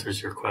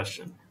answers your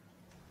question.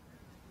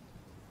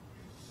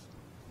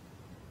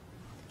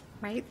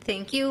 Right,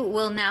 thank you.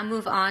 We'll now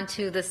move on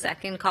to the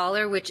second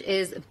caller, which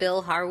is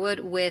Bill Harwood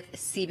with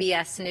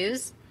CBS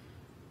News.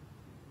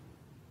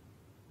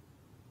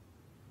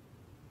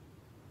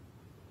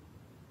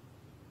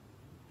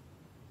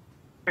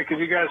 Hey, can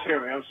you guys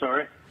hear me? I'm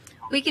sorry.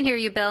 We can hear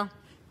you, Bill.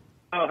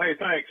 Oh, hey,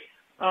 thanks.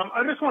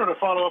 I just wanted to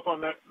follow up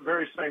on that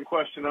very same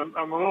question.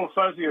 I'm a little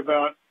fuzzy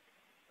about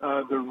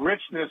the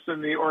richness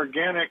in the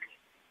organic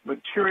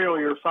material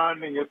you're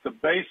finding at the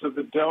base of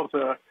the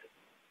delta,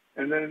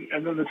 and then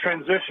the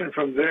transition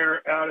from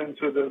there out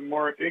into the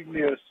more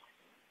igneous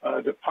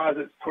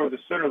deposits toward the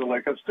center of the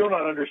lake. I'm still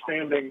not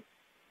understanding,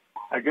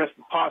 I guess,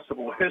 the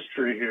possible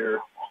history here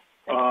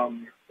of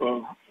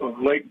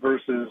lake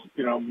versus,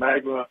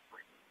 magma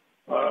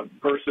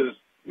versus,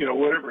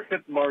 whatever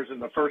hit Mars in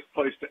the first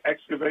place to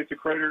excavate the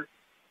crater.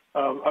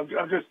 I'm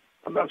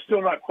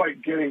still not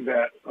quite getting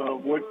that.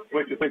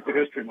 What you think the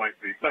history might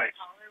be? Thanks.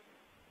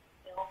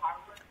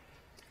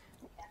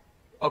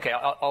 Okay,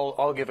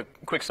 I'll give a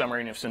quick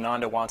summary, and if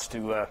Sunanda wants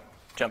to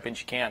jump in,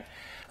 she can.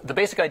 The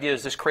basic idea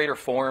is this crater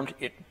formed.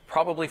 It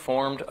probably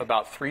formed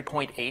about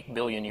 3.8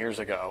 billion years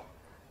ago.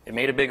 It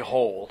made a big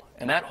hole,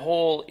 and that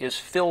hole is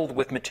filled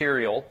with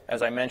material,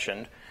 as I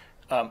mentioned,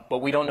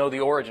 but we don't know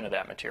the origin of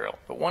that material.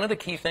 But one of the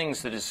key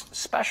things that is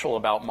special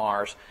about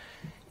Mars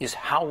is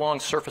how long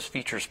surface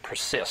features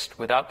persist.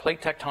 Without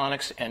plate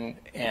tectonics and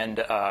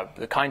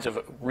the kinds of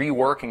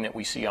reworking that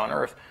we see on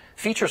Earth,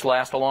 features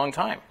last a long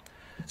time.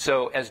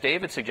 So as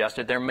David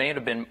suggested, there may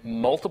have been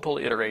multiple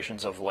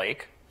iterations of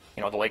lake,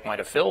 The lake might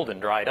have filled and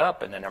dried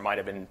up, and then there might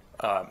have been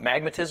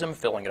magmatism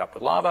filling it up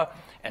with lava,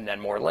 and then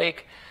more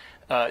lake.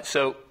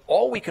 So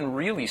all we can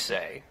really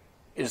say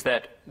is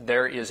that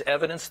there is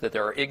evidence that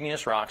there are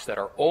igneous rocks that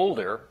are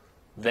older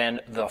than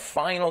the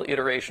final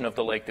iteration of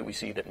the lake that we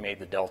see that made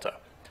the delta.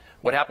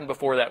 What happened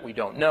before that, we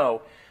don't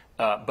know,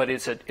 but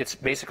it's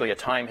basically a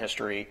time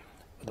history,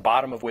 the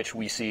bottom of which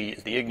we see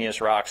is the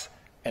igneous rocks,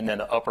 and then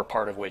the upper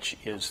part of which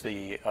is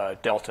the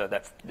delta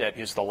that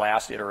is the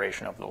last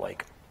iteration of the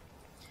lake.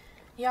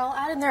 Yeah, I'll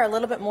add in there a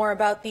little bit more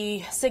about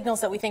the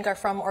signals that we think are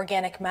from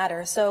organic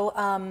matter. So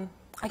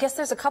I guess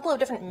there's a couple of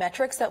different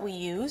metrics that we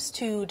use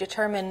to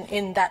determine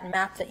in that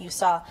map that you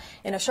saw,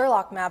 in a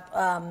SHERLOC map,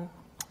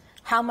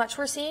 how much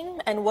we're seeing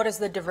and what is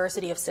the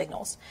diversity of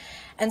signals.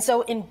 And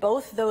so in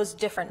both those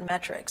different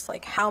metrics,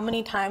 like how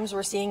many times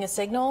we're seeing a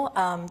signal,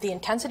 the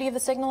intensity of the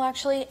signal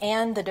actually,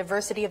 and the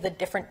diversity of the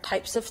different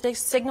types of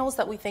signals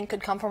that we think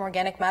could come from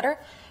organic matter,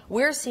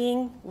 we're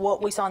seeing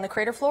what we saw on the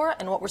crater floor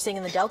and what we're seeing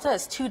in the delta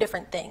as two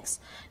different things.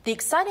 The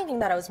exciting thing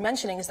that I was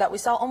mentioning is that we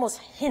saw almost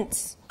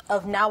hints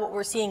of now what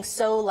we're seeing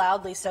so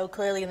loudly, so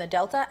clearly in the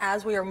delta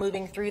as we are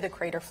moving through the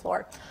crater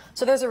floor.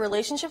 So there's a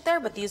relationship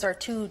there, but these are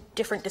two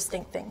different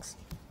distinct things.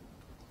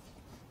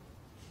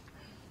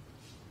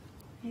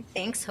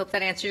 Thanks. Hope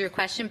that answered your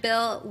question,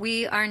 Bill.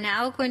 We are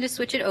now going to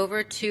switch it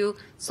over to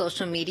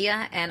social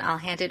media, and I'll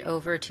hand it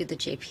over to the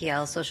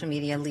JPL social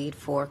media lead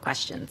for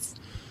questions.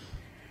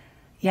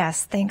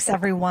 Yes, thanks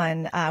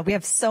everyone. We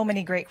have so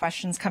many great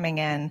questions coming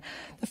in.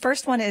 The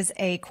first one is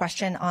a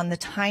question on the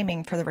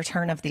timing for the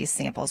return of these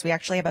samples. We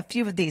actually have a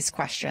few of these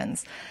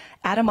questions.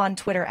 Adam on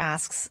Twitter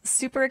asks,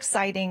 super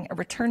exciting. A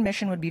return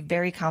mission would be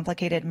very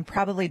complicated and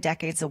probably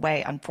decades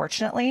away,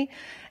 unfortunately.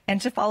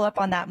 And to follow up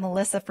on that,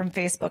 Melissa from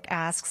Facebook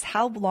asks,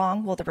 how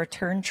long will the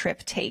return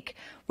trip take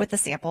with the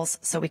samples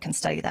so we can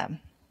study them?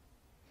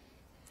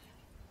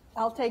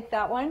 I'll take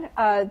that one.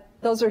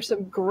 Those are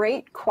some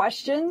great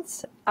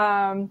questions.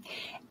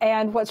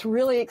 And what's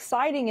really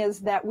exciting is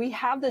that we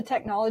have the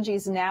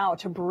technologies now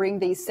to bring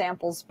these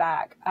samples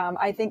back.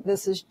 I think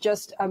this is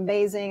just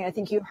amazing. I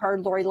think you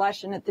heard Laurie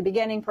Leshin at the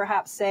beginning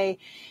perhaps say,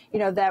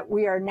 that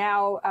we are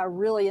now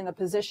really in the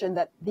position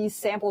that these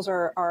samples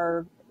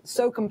are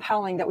so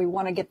compelling that we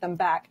want to get them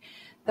back.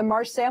 The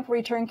Mars sample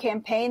return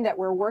campaign that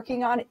we're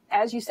working on,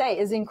 as you say,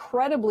 is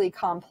incredibly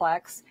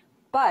complex,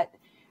 but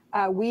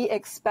we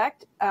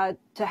expect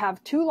to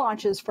have 2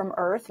 launches from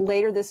Earth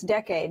later this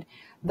decade.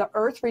 The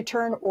Earth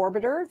Return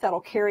Orbiter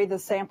that'll carry the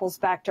samples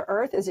back to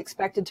Earth is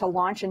expected to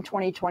launch in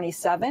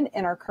 2027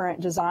 in our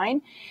current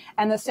design.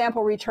 And the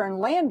Sample Return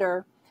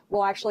Lander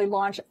will actually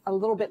launch a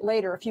little bit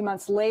later, a few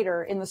months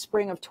later, in the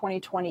spring of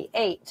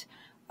 2028.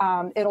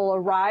 It'll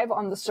arrive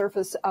on the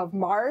surface of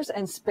Mars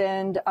and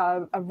spend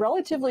a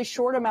relatively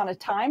short amount of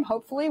time,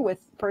 hopefully, with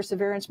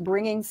Perseverance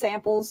bringing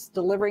samples,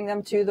 delivering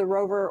them to the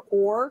rover,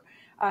 or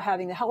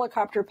having the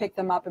helicopter pick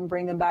them up and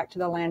bring them back to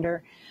the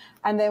lander.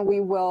 And then we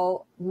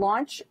will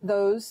launch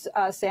those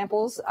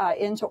samples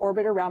into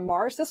orbit around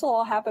Mars. This will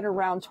all happen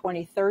around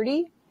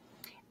 2030.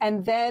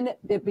 And then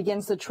it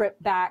begins the trip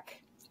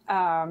back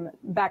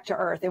to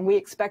Earth. And we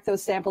expect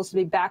those samples to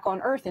be back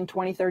on Earth in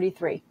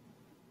 2033.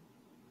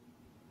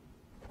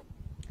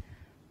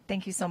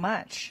 Thank you so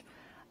much.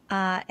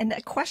 And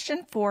a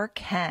question for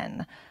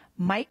Ken.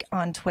 Mike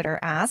on Twitter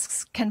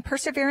asks, can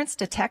Perseverance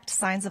detect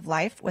signs of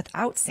life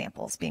without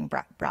samples being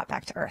brought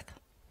back to Earth?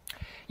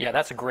 Yeah,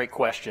 that's a great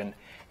question.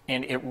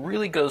 And it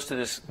really goes to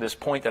this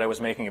point that I was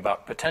making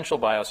about potential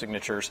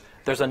biosignatures.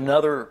 There's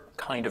another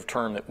kind of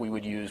term that we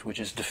would use, which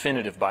is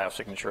definitive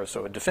biosignature.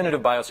 So a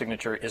definitive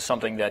biosignation is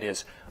something that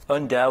is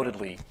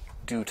undoubtedly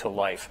due to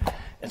life.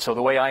 And so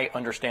the way I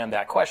understand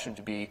that question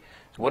to be,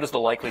 what is the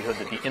likelihood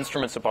that the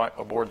instruments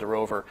aboard the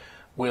rover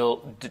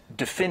will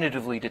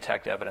definitively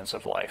detect evidence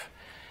of life?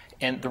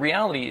 And the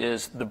reality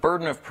is the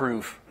burden of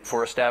proof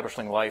for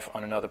establishing life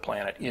on another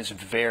planet is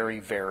very,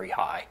 very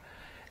high.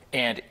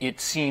 And it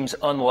seems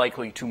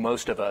unlikely to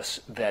most of us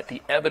that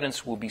the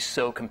evidence will be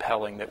so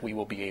compelling that we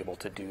will be able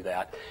to do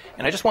that.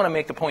 And I just want to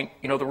make the point,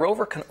 the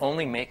rover can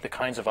only make the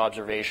kinds of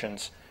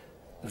observations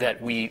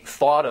that we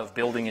thought of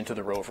building into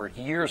the rover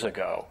years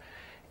ago.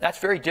 That's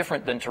very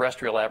different than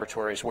terrestrial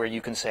laboratories where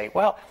you can say,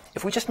 well,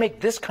 if we just make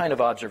this kind of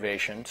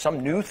observation, some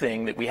new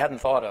thing that we hadn't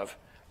thought of,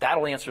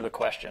 that'll answer the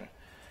question.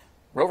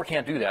 Rover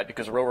can't do that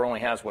because the rover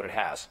only has what it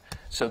has.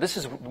 So this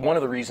is one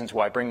of the reasons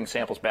why bringing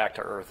samples back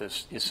to Earth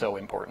is so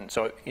important.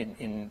 So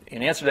in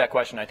answer to that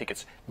question, I think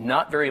it's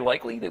not very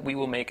likely that we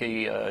will make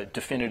a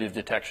definitive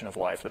detection of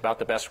life. About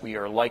the best we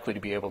are likely to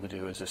be able to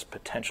do is this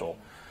potential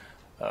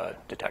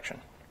detection.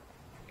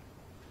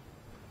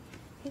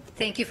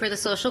 Thank you for the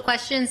social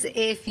questions.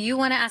 If you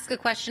want to ask a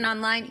question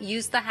online,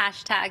 use the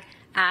hashtag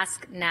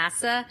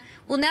AskNASA.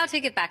 We'll now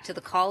take it back to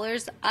the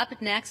callers.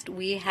 Up next,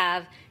 we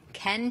have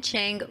Ken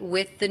Chang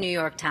with the New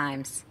York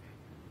Times.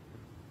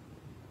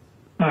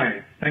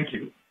 Hi, thank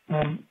you.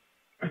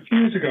 A few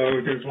years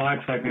ago, there was a live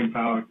segment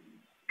about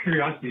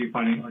Curiosity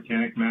finding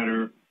organic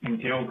matter in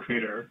Jezero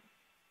Crater,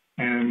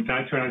 and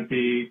that turned out to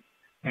be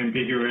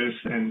ambiguous,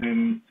 and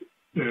then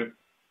the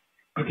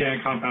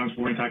organic compounds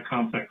weren't that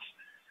complex.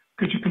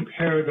 could you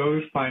compare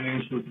those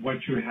findings with what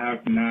you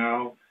have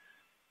now?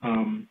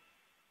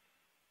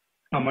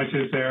 How much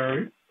is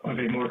there of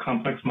a more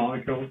complex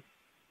molecule?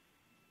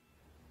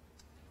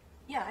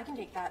 Yeah, I can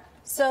take that.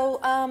 So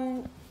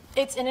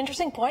it's an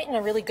interesting point and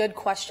a really good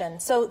question.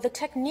 So the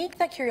technique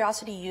that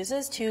Curiosity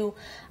uses to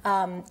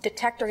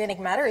detect organic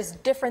matter is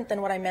different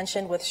than what I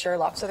mentioned with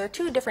SHERLOC. So there are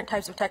two different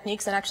types of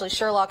techniques, and actually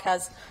SHERLOC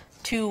has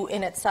two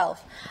in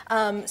itself.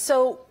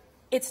 So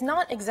it's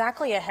not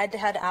exactly a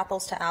head-to-head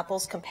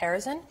apples-to-apples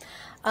comparison.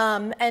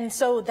 And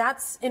so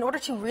that's, in order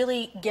to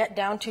really get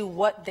down to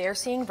what they're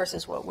seeing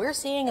versus what we're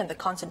seeing and the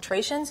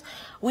concentrations,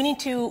 we need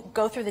to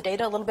go through the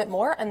data a little bit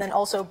more and then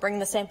also bring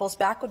the samples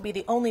back would be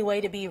the only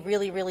way to be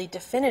really, really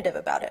definitive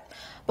about it.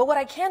 But what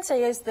I can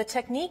say is the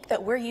technique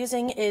that we're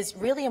using is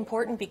really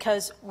important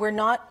because we're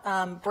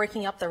not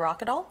breaking up the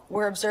rock at all.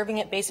 We're observing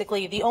it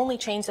basically, the only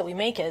change that we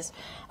make is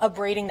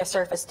abrading the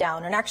surface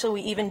down. And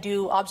actually we even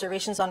do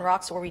observations on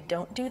rocks where we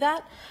don't do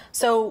that.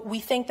 So we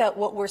think that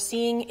what we're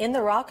seeing in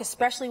the rock,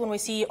 especially when we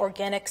see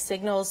organic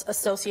signals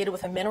associated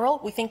with a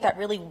mineral, we think that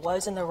really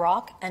was in the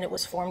rock and it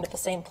was formed at the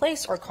same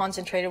place or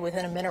concentrated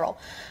within a mineral.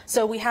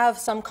 So we have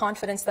some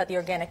confidence that the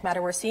organic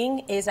matter we're seeing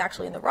is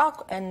actually in the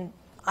rock, and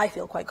I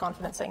feel quite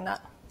confident saying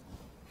that.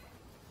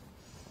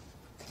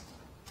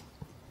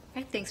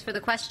 Okay, thanks for the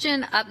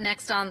question. Up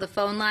next on the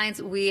phone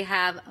lines, we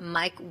have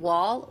Mike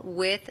Wall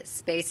with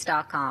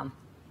Space.com.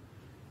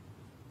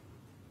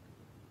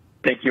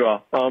 Thank you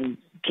all.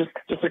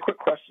 Just a quick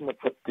question to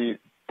put these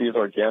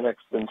organics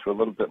into a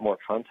little bit more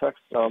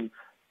context.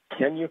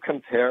 Can you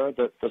compare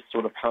the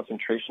sort of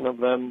concentration of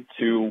them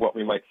to what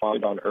we might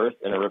find on Earth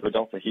in a river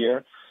delta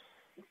here?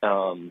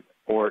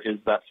 Or is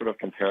that sort of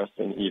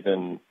comparison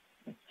even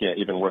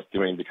worth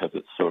doing because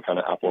it's so kind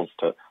of apples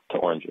to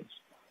oranges?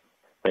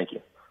 Thank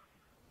you.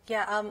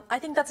 Yeah, I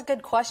think that's a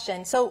good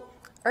question. So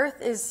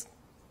Earth is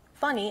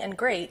funny and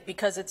great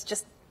because it's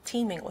just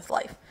teeming with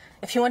life.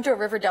 If you went to a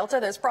river delta,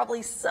 there's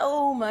probably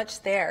so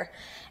much there.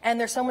 And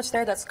there's so much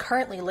there that's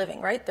currently living,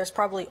 right? There's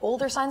probably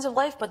older signs of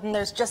life, but then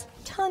there's just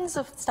tons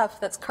of stuff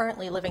that's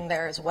currently living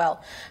there as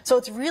well. So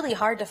it's really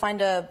hard to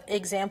find an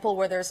example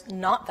where there's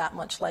not that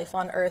much life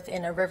on Earth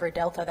in a river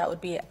delta that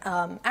would be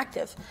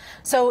active.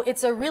 So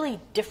it's a really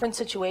different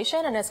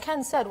situation. And as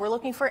Ken said, we're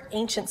looking for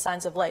ancient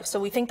signs of life. So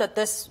we think that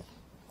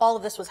all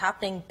of this was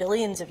happening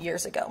billions of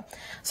years ago.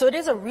 So it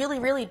is a really,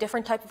 really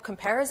different type of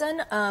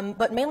comparison,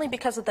 but mainly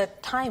because of the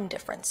time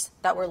difference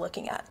that we're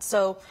looking at.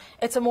 So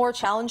it's a more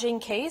challenging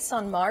case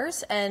on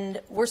Mars,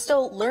 and we're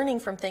still learning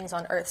from things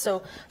on Earth.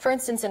 So for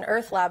instance, in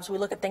Earth labs, we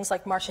look at things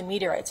like Martian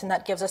meteorites, and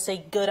that gives us a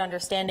good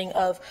understanding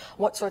of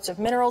what sorts of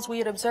minerals we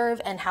would observe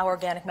and how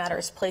organic matter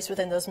is placed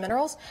within those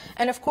minerals.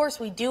 And of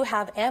course, we do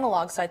have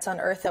analog sites on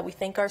Earth that we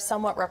think are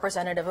somewhat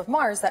representative of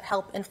Mars that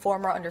help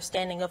inform our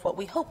understanding of what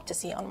we hope to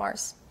see on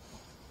Mars.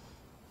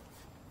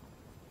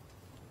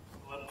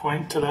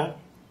 Point to that?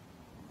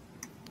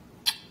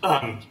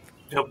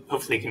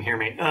 Hopefully you can hear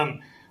me.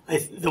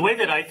 The way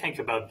that I think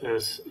about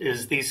this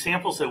is these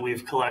samples that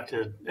we've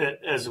collected,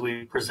 as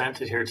we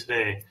presented here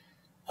today,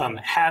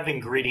 have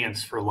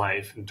ingredients for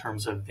life in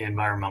terms of the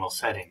environmental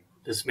setting.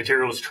 This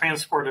material was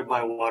transported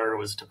by water,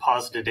 was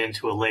deposited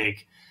into a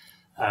lake.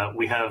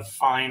 We have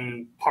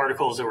fine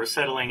particles that were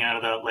settling out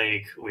of that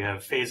lake. We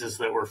have phases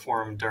that were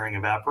formed during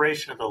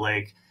evaporation of the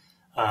lake.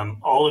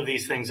 All of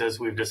these things, as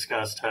we've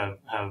discussed, have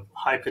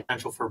high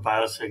potential for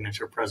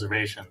biosignature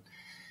preservation.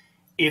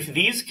 If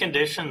these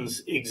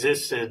conditions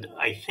existed,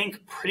 I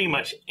think, pretty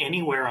much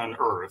anywhere on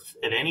Earth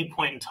at any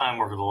point in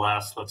time over the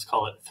last, let's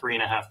call it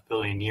 3.5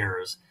 billion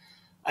years,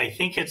 I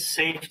think it's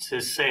safe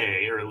to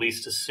say, or at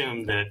least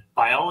assume, that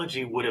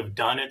biology would have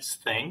done its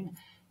thing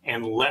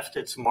and left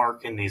its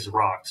mark in these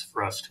rocks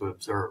for us to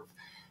observe.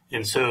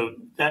 And so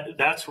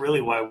that's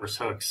really why we're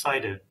so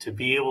excited to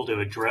be able to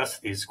address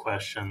these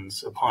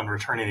questions upon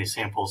returning these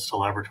samples to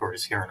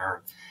laboratories here on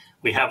Earth.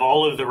 We have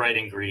all of the right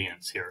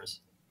ingredients here.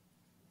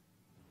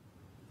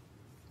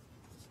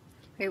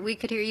 Great, we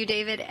could hear you,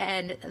 David.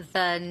 And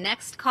the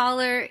next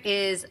caller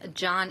is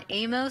John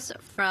Amos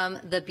from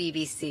the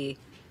BBC.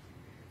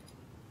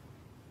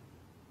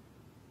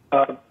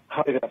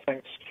 Hi there,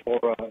 thanks for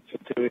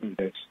doing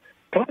this.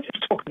 Can I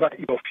just talk about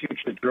your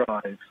future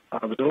drive?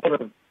 There was a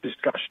lot of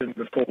discussion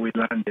before we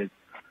landed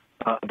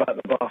about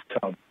the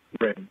bathtub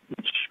ring,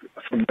 which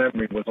from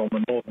memory was on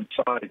the northern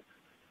side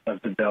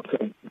of the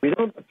delta. We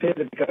don't appear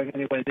to be going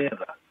anywhere near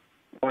that.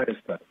 Why is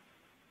that?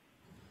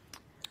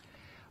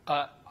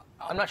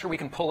 I'm not sure we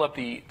can pull up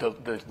the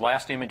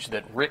last image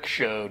that Rick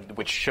showed,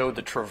 which showed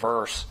the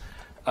traverse.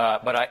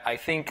 But I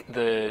think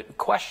the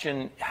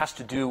question has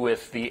to do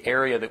with the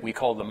area that we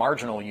call the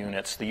marginal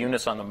units, the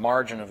units on the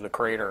margin of the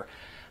crater.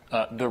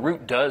 The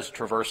route does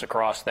traverse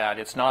across that.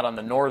 It's not on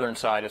the northern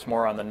side. It's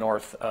more on the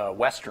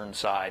northwestern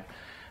side.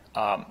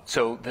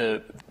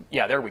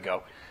 Yeah, there we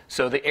go.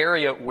 So the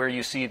area where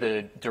you see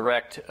the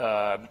direct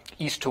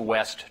east to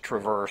west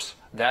traverse,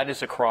 that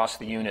is across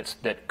the units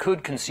that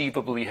could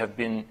conceivably have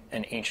been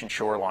an ancient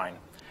shoreline.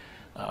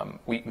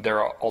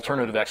 There are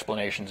alternative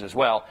explanations as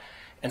well.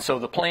 And so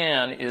the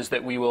plan is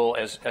that we will,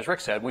 as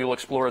Rick said, we will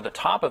explore the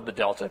top of the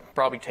delta,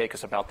 probably take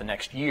us about the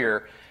next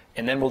year,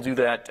 and then we'll do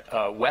that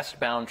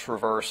westbound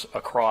traverse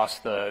across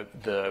the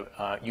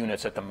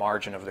units at the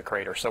margin of the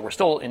crater. So we're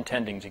still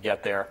intending to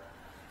get there.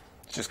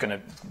 It's just going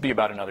to be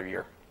about another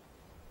year.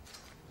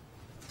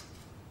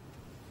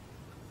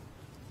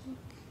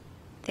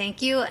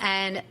 Thank you.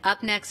 And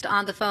up next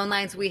on the phone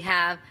lines, we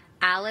have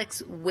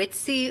Alex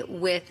Whitsey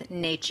with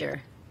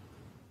Nature.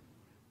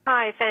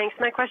 Hi, thanks.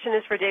 My question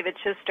is for David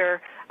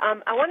Shuster.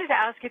 I wanted to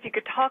ask if you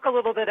could talk a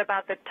little bit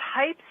about the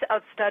types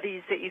of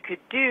studies that you could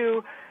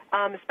do,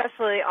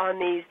 especially on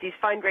these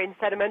fine-grained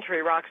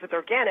sedimentary rocks with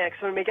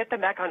organics. When we get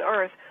them back on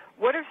Earth,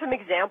 what are some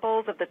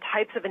examples of the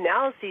types of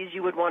analyses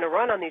you would want to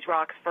run on these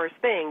rocks first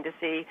thing to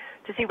see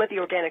what the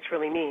organics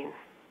really mean?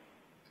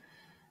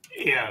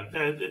 Yeah,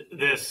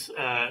 this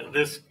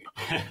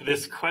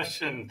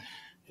question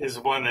is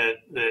one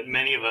that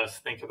many of us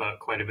think about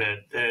quite a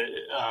bit.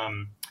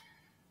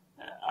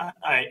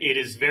 It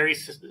is very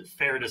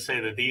fair to say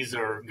that these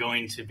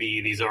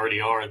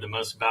already are the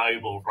most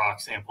valuable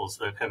rock samples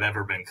that have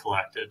ever been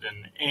collected,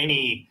 and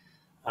any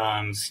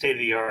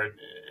state-of-the-art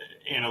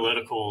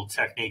analytical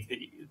technique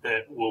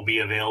that will be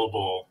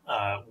available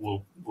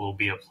will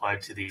be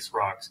applied to these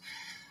rocks.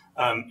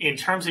 In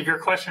terms of your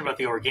question about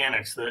the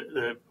organics,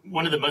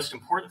 one of the most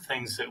important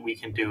things that we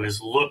can do is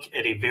look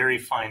at a very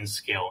fine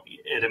scale,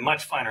 at a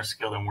much finer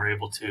scale than we're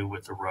able to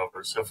with the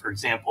rover. So, for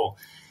example,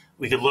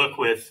 we could look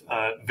with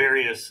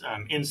various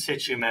in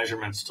situ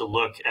measurements to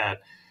look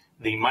at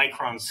the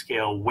micron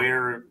scale,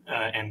 where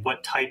and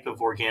what type of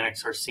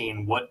organics are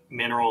seen, what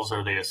minerals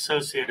are they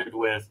associated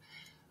with.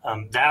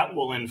 That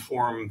will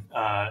inform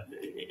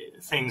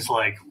things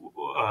like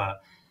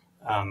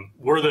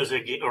were those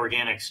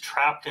organics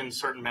trapped in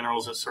certain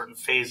minerals at certain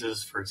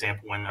phases? For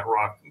example, when that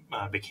rock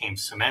became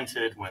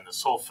cemented, when the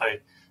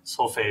sulfate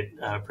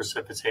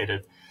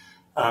precipitated.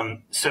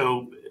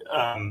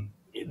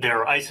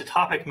 There are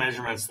isotopic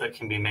measurements that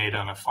can be made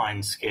on a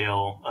fine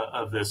scale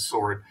of this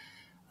sort.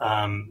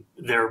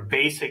 There are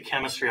basic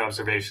chemistry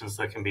observations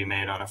that can be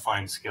made on a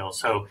fine scale.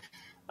 So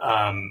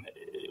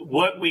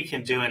what we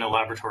can do in a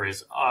laboratory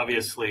is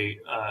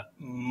obviously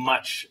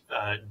much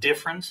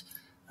different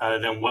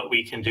than what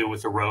we can do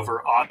with the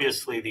rover.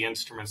 Obviously, the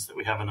instruments that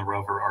we have in the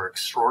rover are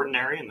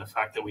extraordinary, and the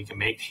fact that we can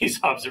make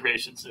these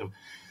observations of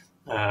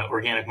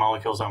organic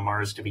molecules on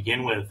Mars to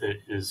begin with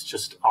is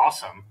just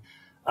awesome.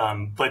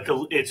 But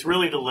it's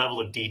really the level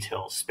of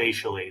detail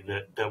spatially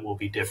that will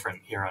be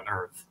different here on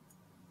Earth.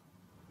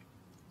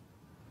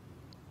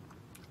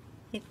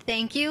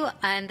 Thank you.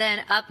 And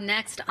then up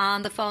next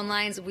on the phone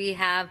lines, we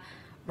have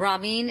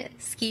Raman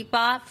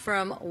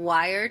from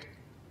Wired.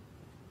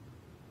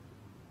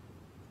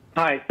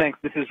 Hi, thanks.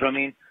 This is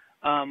Raman.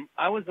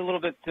 I was a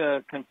little bit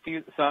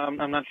confused, so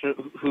I'm not sure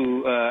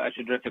who I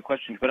should direct a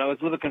question to, but I was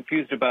a little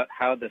confused about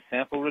how the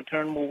sample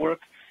return will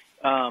work.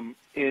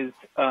 Is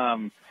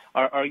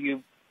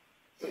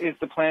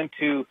the plan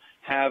to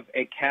have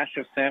a cache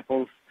of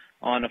samples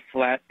on a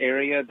flat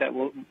area that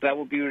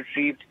will be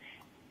retrieved,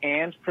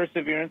 and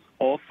Perseverance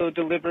also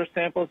deliver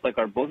samples? Like,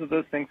 are both of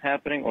those things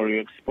happening, or are you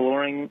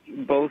exploring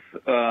both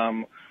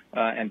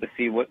and to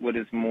see what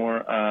is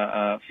more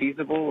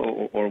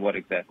feasible, or what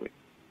exactly?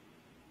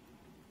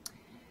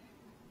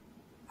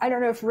 I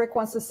don't know if Rick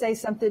wants to say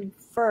something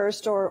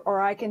first,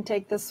 or I can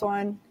take this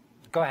one.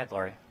 Go ahead,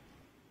 Laurie.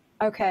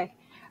 Okay.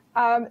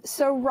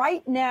 So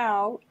right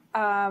now,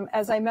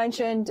 as I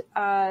mentioned,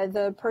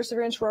 the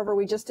Perseverance rover,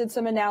 we just did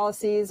some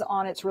analyses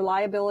on its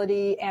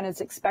reliability and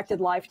its expected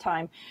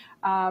lifetime.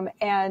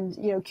 And,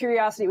 you know,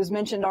 Curiosity was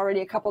mentioned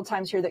already a couple of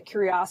times here that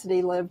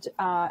Curiosity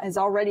has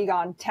already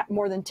gone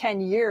more than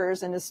 10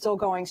 years and is still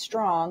going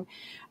strong.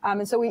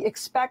 And so we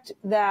expect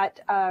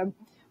that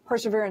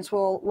Perseverance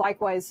will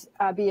likewise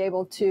be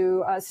able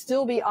to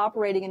still be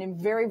operating in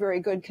very, very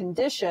good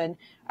condition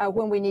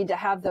when we need to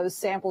have those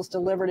samples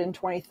delivered in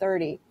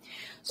 2030.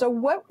 So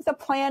what the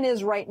plan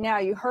is right now,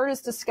 you heard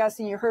us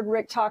discussing, you heard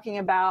Rick talking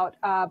about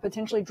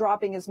potentially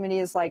dropping as many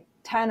as like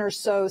 10 or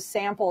so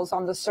samples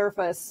on the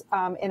surface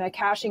in a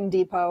caching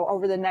depot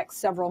over the next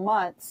several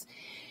months.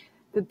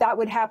 That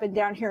would happen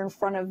down here in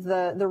front of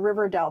the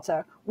river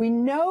delta. We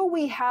know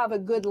we have a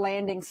good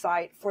landing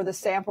site for the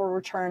sample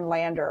return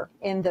lander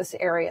in this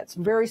area. It's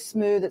very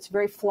smooth, it's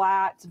very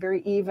flat, it's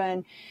very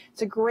even.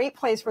 It's a great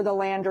place for the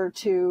lander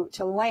to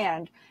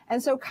land.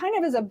 And so kind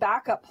of as a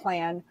backup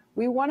plan,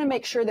 we want to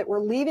make sure that we're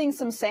leaving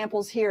some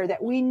samples here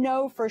that we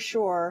know for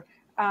sure,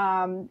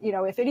 you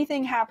know, if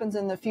anything happens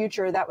in the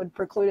future that would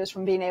preclude us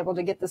from being able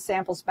to get the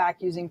samples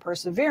back using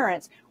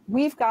Perseverance,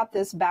 we've got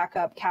this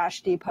backup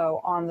cache depot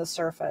on the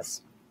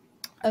surface.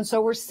 And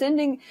so we're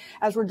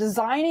as we're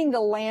designing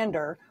the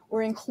lander,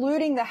 we're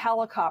including the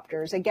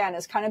helicopters, again,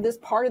 as kind of this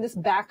part of this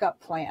backup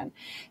plan,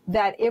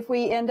 that if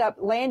we end up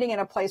landing in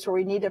a place where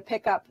we need to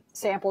pick up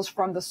samples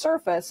from the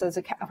surface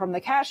from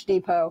the cache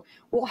depot,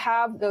 we'll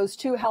have those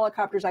 2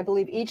 helicopters. I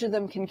believe each of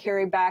them can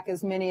carry back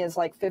as many as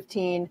like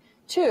 15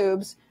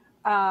 tubes.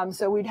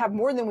 So we'd have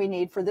more than we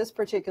need for this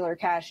particular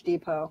cache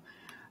depot.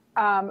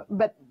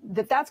 But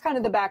that's kind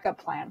of the backup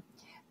plan.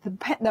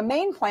 the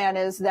main plan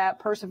is that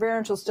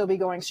Perseverance will still be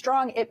going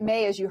strong. It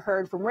may, as you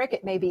heard from Rick,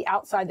 it may be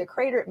outside the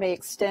crater. It may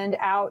extend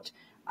out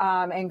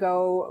and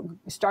go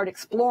start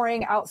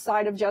exploring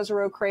outside of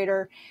Jezero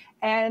Crater.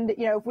 And,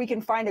 you know, if we can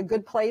find a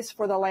good place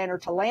for the lander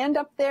to land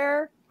up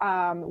there,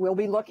 we'll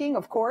be looking,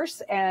 of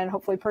course, and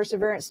hopefully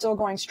Perseverance still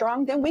going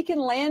strong. Then we can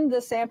land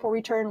the sample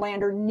return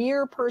lander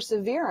near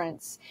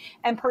Perseverance,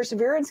 and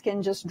Perseverance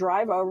can just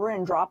drive over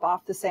and drop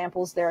off the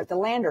samples there at the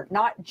lander,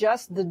 not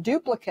just the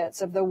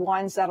duplicates of the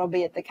ones that'll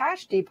be at the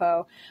cache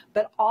depot,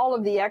 but all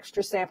of the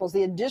extra samples,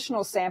 the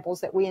additional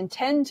samples that we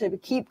intend to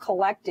keep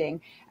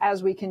collecting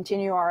as we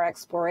continue our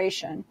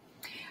exploration.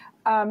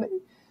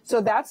 So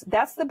that's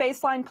the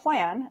baseline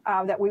plan,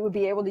 that we would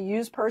be able to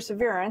use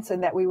Perseverance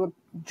and that we would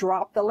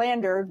drop the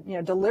lander, you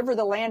know, deliver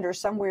the lander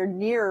somewhere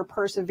near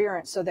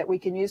Perseverance so that we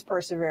can use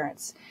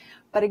Perseverance.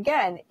 But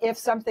again, if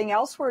something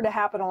else were to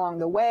happen along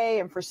the way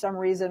and for some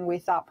reason we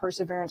thought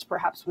Perseverance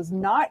perhaps was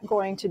not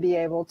going to be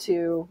able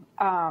to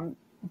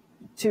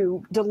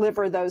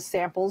deliver those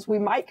samples, we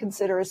might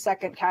consider a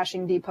second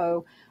caching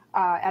depot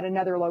at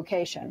another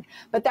location.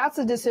 But that's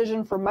a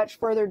decision for much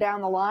further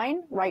down the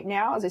line. Right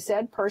now, as I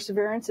said,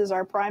 Perseverance is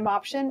our prime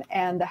option,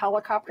 and the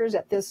helicopters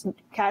at this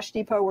cache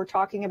depot we're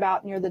talking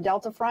about near the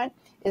Delta front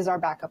is our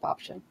backup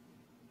option.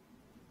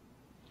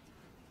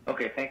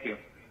 Okay, thank you.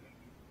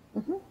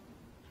 Mm-hmm.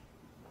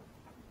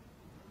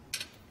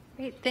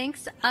 Great,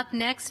 thanks. Up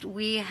next,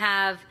 we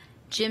have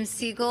Jim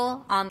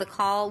Siegel on the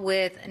call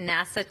with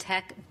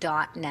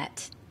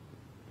NASATech.net.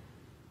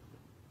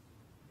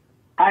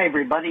 Hi,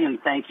 everybody, and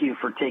thank you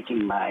for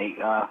taking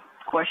my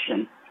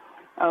question.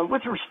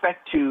 With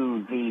respect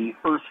to the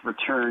Earth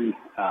return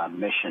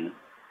mission,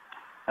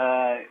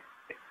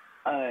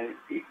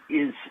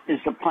 is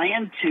the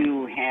plan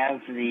to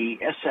have the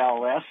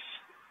SLS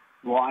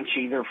launch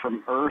either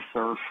from Earth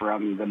or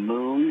from the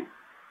Moon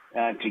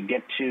to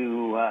get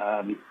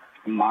to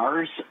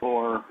Mars,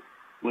 or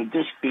would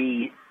this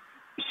be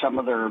some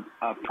other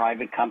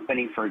private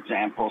company, for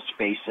example,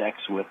 SpaceX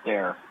with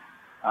their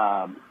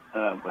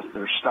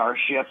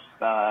Starship?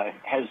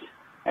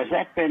 Has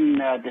that been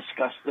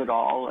discussed at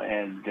all,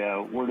 and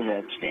where does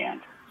that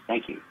stand?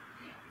 Thank you.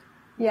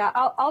 Yeah,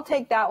 I'll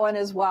take that one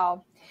as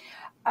well.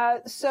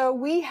 So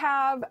we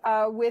have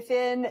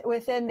within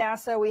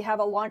NASA, we have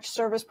a launch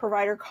service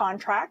provider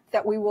contract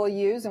that we will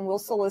use, and we'll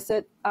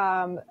solicit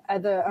an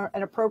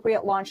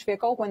appropriate launch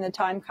vehicle when the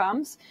time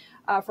comes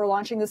for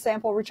launching the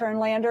sample return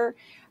lander.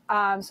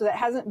 So that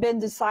hasn't been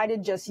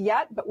decided just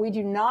yet, but we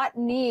do not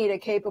need a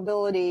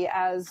capability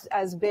as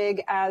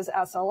big as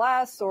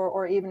SLS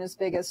or even as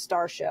big as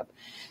Starship.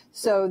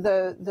 So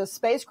the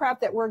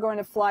spacecraft that we're going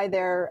to fly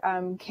there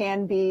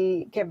can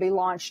be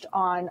launched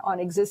on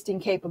existing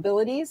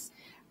capabilities.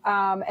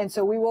 And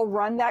so we will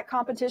run that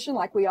competition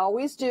like we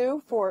always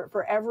do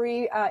for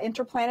every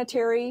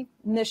interplanetary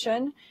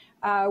mission.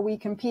 We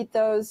compete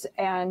those,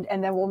 and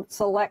then we'll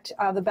select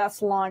the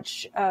best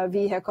launch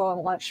vehicle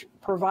and launch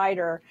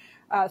provider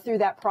through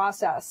that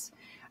process.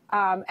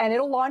 And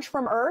it'll launch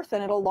from Earth,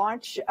 and it'll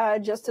launch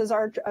just as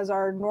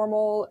our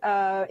normal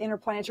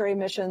interplanetary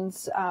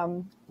missions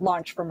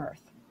launch from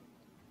Earth.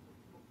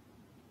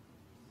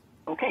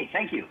 Okay,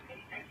 thank you.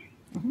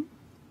 Mm-hmm.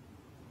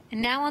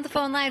 And now on the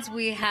phone lines,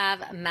 we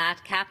have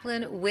Matt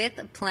Kaplan with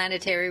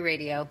Planetary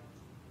Radio.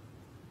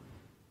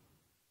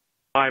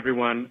 Hi,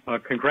 everyone.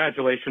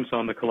 Congratulations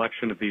on the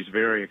collection of these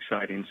very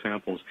exciting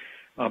samples.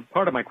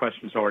 Part of my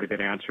question's already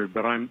been answered,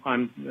 but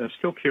I'm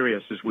still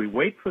curious. As we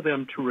wait for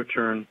them to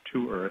return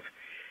to Earth,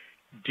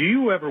 do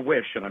you ever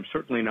wish, and I'm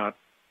certainly not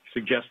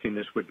suggesting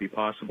this would be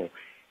possible,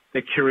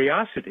 that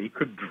Curiosity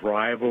could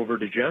drive over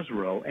to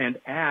Jezero and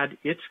add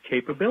its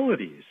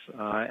capabilities?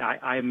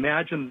 I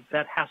imagine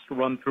that has to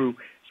run through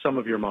some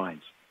of your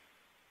minds.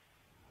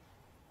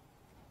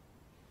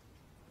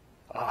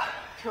 Do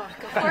you want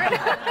to go for it?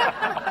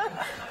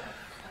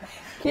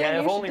 Yeah,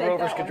 if only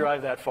rovers could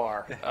drive that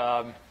far.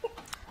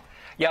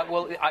 Yeah,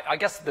 well, I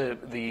guess the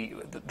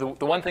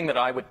one thing that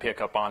I would pick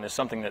up on is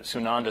something that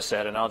Sunanda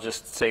said, and I'll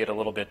just say it a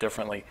little bit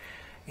differently.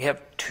 You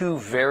have two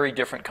very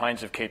different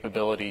kinds of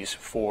capabilities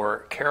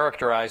for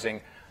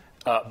characterizing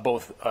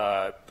both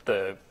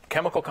the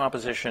chemical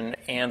composition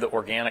and the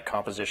organic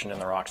composition in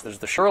the rocks. There's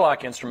the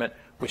SHERLOC instrument,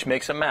 which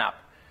makes a map.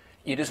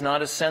 It is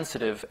not as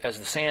sensitive as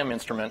the SAM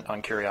instrument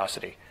on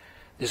Curiosity.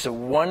 It's a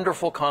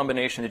wonderful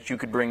combination that you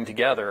could bring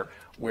together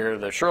where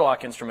the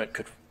SHERLOC instrument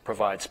could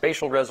provide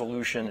spatial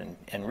resolution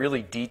and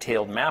really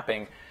detailed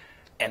mapping,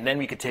 and then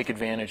we could take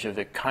advantage of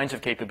the kinds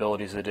of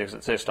capabilities that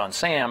exist on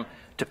SAM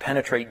to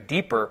penetrate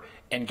deeper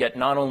and get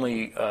not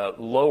only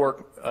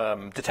lower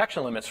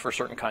detection limits for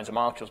certain kinds of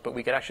molecules, but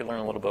we could actually learn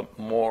a little bit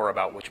more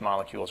about which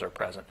molecules are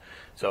present.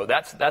 So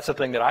that's the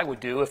thing that I would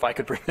do if I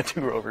could bring the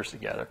two rovers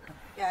together.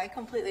 Yeah, I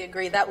completely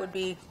agree. That would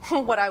be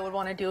what I would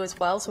want to do as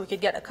well, so we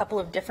could get a couple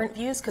of different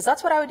views, because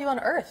that's what I would do on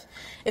Earth.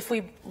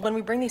 When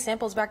we bring these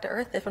samples back to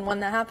Earth, if and when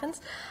that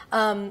happens,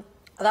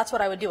 That's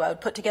what I would do. I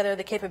would put together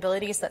the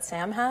capabilities that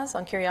Sam has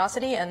on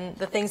Curiosity and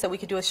the things that we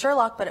could do with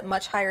SHERLOC, but at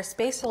much higher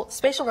spatial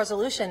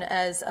resolution,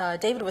 as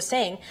David was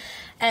saying,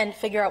 and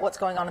figure out what's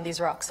going on in these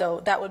rocks.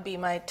 So that would be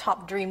my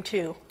top dream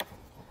too.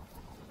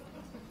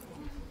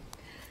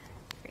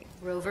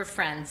 Rover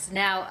friends.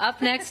 Now,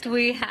 up next,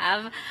 we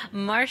have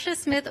Marcia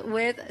Smith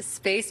with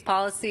Space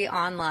Policy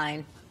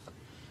Online.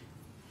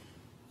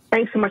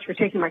 Thanks so much for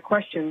taking my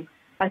question.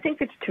 I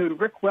think it's to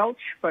Rick Welch,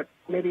 but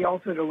maybe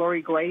also to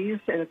Laurie Glaze,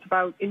 and it's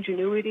about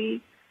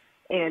Ingenuity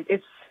and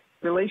its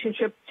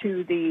relationship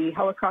to the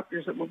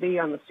helicopters that will be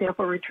on the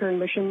sample return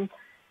mission.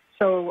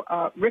 So,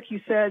 Rick,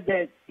 you said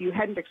that you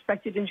hadn't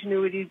expected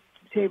Ingenuity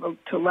to be able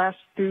to last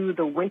through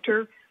the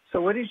winter. So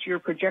what is your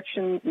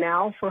projection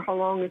now for how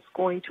long it's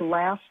going to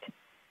last?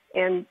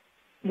 And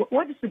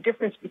what is the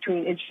difference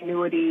between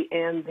Ingenuity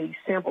and the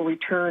sample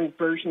return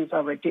versions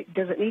of it?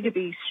 Does it need to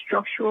be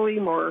structurally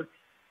more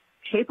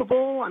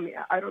capable? I mean,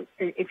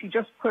 if you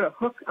just put a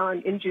hook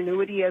on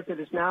Ingenuity as it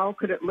is now,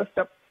 could it lift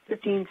up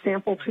 15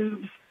 sample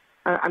tubes?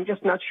 I'm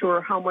just not sure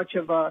how much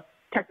of a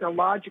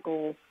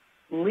technological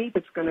leap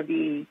it's going to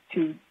be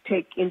to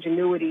take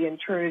Ingenuity and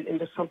turn it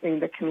into something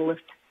that can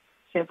lift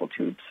sample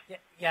tubes.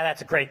 Yeah,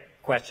 that's a great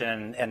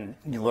question, and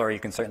Laurie, you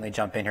can certainly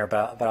jump in here,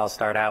 but I'll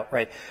start out,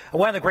 right?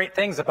 One of the great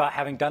things about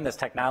having done this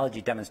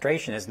technology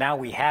demonstration is now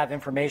we have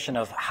information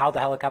of how the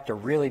helicopter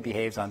really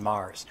behaves on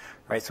Mars,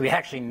 right? So we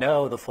actually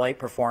know the flight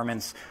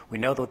performance, we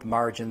know the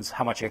margins,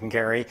 how much it can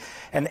carry,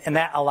 and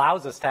that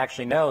allows us to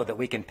actually know that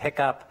we can pick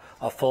up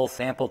a full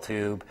sample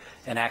tube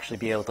and actually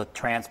be able to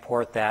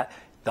transport that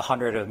the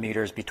 100 of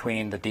meters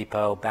between the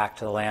depot back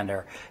to the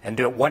lander, and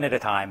do it one at a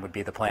time would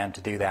be the plan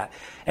to do that.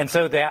 And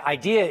so the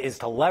idea is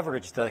to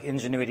leverage the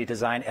Ingenuity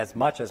design as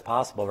much as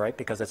possible, right,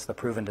 because it's the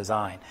proven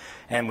design.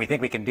 And we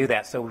think we can do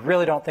that. So we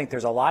really don't think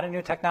there's a lot of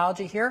new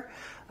technology here.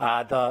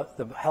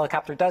 The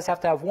helicopter does have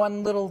to have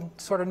one little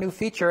sort of new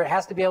feature. It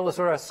has to be able to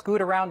sort of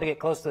scoot around to get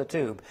close to the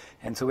tube.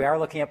 And so we are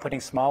looking at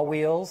putting small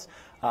wheels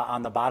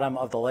on the bottom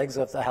of the legs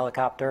of the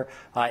helicopter.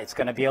 It's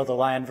going to be able to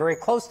land very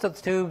close to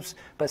the tubes,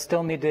 but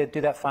still need to do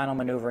that final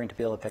maneuvering to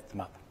be able to pick them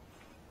up.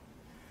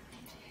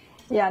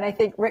 Yeah, and I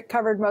think Rick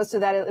covered most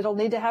of that. It'll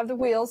need to have the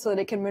wheels so that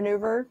it can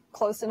maneuver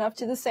close enough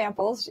to the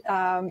samples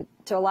to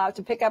allow it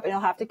to pick up. And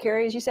it'll have to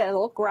carry, as you said, a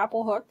little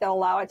grapple hook that'll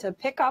allow it to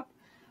pick up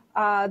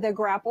the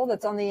grapple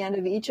that's on the end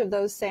of each of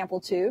those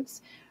sample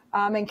tubes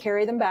and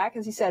carry them back,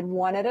 as he said,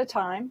 one at a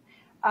time.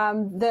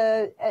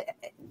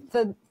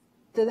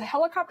 The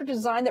helicopter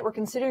design that we're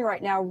considering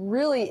right now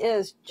really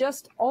is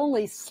just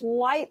only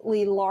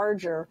slightly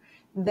larger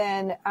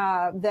than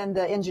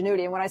the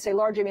Ingenuity. And when I say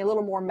larger, I mean a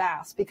little more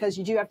mass, because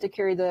you do have to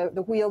carry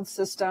the wheeled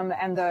system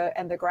and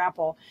the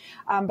grapple.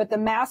 But the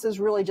mass is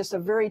really just a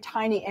very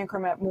tiny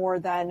increment more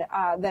than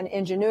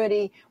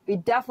Ingenuity. We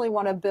definitely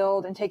want to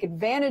build and take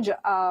advantage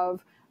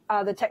of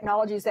the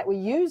technologies that we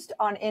used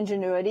on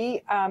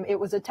Ingenuity. It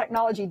was a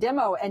technology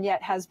demo and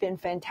yet has been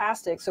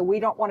fantastic. So we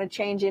don't want to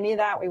change any of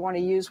that. We want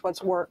to use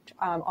what's worked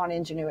on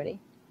Ingenuity.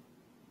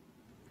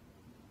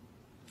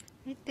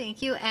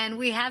 Thank you. And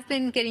we have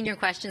been getting your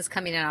questions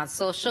coming in on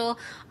social.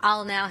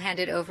 I'll now hand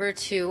it over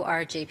to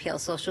our JPL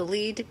social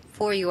lead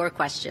for your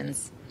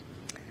questions.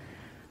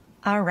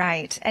 All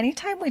right.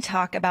 Anytime we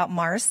talk about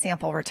Mars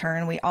sample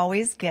return, we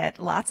always get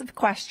lots of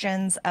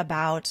questions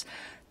about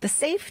the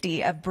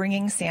safety of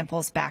bringing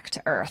samples back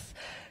to Earth.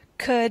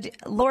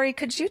 Laurie,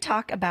 could you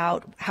talk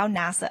about how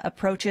NASA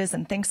approaches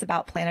and thinks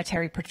about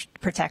planetary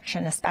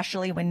protection,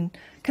 especially when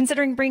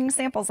considering bringing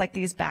samples like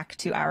these back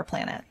to our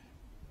planet?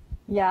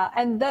 Yeah,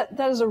 and that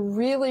is a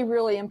really,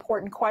 really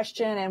important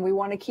question, and we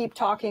want to keep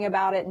talking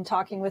about it and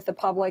talking with the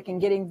public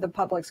and getting the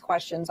public's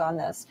questions on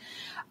this.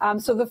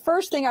 So the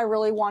first thing I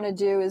really want to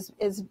do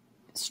is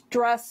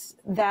stress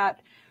that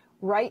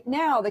right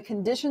now, the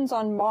conditions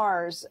on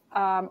Mars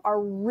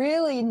are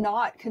really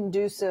not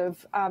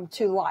conducive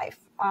to life.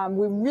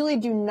 We really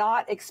do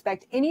not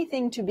expect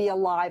anything to be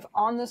alive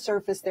on the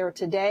surface there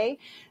today.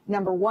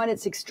 Number one,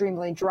 it's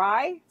extremely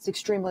dry, it's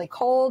extremely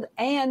cold,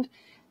 and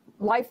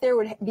life there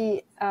would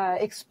be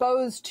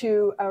exposed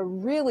to a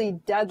really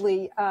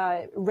deadly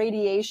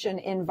radiation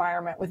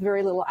environment with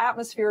very little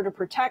atmosphere to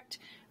protect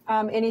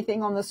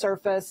anything on the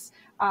surface.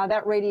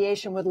 That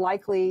radiation would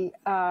likely,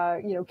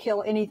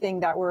 kill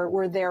anything that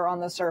were there on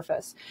the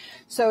surface.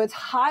 So it's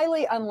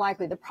highly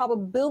unlikely. The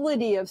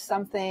probability of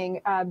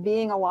something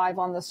being alive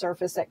on the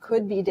surface that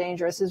could be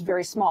dangerous is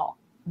very small.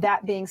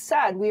 That being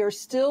said, we are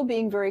still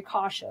being very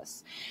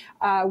cautious.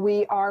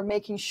 We are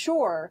making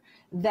sure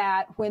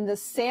that when the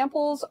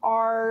samples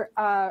are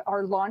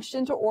launched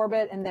into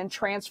orbit and then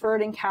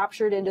transferred and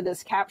captured into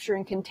this capture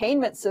and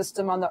containment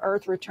system on the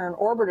Earth return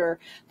orbiter,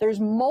 there's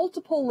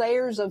multiple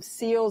layers of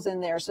seals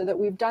in there, so that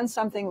we've done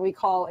something we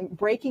call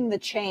breaking the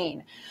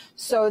chain,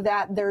 so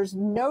that there's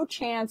no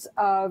chance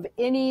of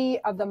any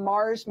of the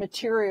Mars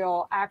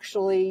material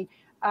actually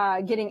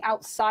getting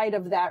outside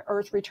of that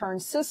Earth return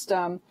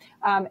system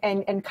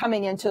and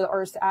coming into the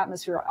Earth's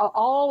atmosphere.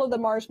 All of the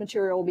Mars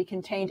material will be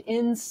contained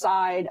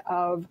inside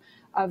of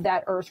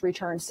that Earth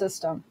return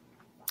system.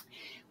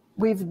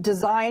 We've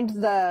designed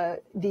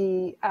the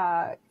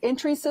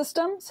entry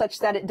system such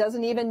that it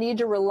doesn't even need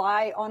to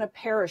rely on a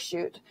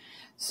parachute.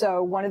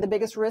 So one of the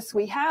biggest risks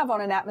we have on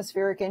an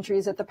atmospheric entry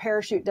is that the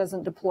parachute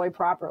doesn't deploy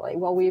properly.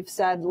 Well, we've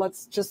said,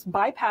 let's just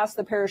bypass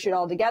the parachute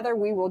altogether.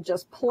 We will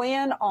just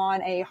plan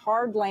on a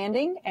hard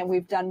landing, and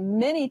we've done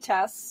many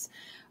tests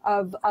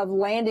of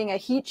landing a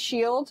heat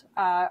shield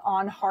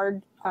on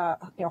hard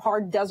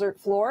desert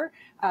floor,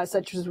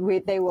 such as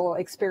they will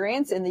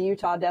experience in the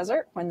Utah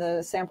desert when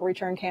the sample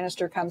return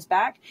canister comes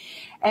back,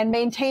 and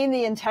maintain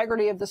the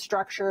integrity of the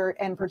structure,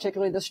 and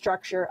particularly the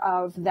structure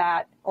of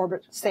that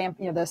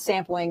the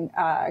sampling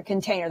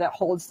container that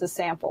holds the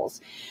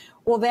samples.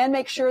 We'll then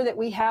make sure that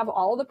we have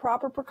all the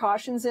proper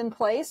precautions in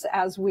place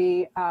as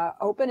we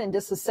open and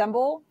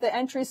disassemble the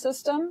entry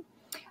system.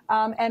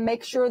 And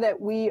make sure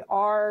that we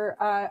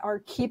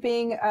are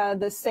keeping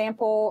the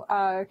sample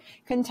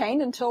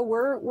contained until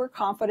we're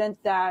confident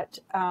that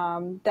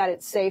that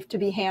it's safe to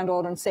be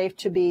handled and safe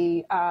to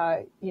be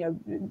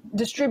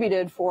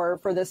distributed for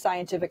the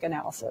scientific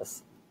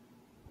analysis.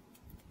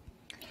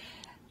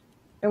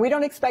 And we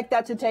don't expect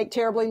that to take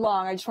terribly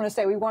long. I just want to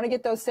say we want to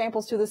get those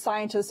samples to the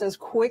scientists as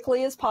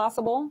quickly as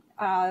possible.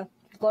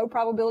 Low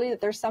probability that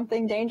there's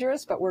something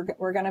dangerous, but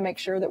we're going to make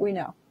sure that we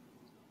know.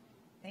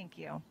 Thank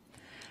you.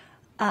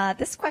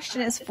 This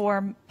question is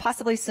for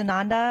possibly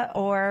Sunanda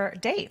or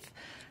Dave.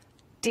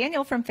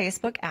 Daniel from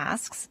Facebook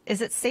asks,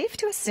 is it safe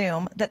to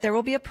assume that there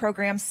will be a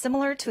program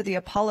similar to the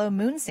Apollo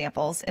moon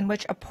samples in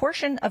which a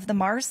portion of the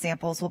Mars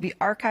samples will be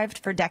archived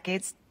for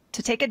decades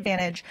to take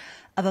advantage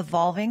of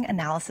evolving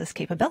analysis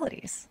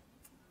capabilities?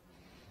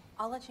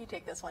 I'll let you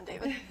take this one,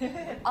 David.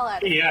 I'll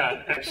add it.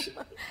 Yeah, actually,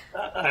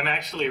 I'm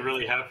actually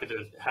really happy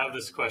to have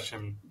this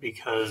question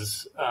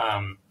because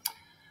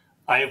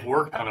I have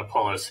worked on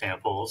Apollo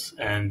samples,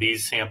 and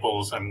these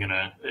samples, I'm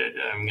gonna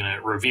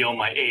reveal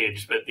my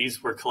age, but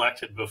these were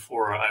collected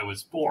before I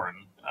was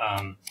born.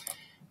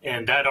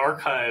 And that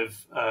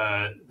archive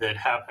that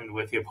happened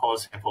with the Apollo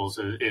samples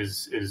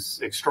is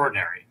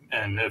extraordinary.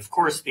 And of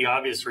course, the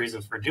obvious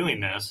reason for doing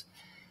this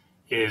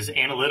is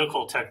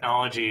analytical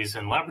technologies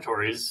and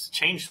laboratories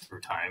change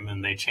through time,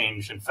 and they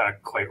change, in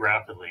fact, quite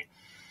rapidly.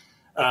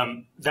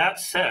 That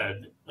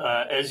said,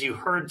 as you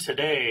heard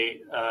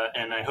today,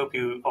 and I hope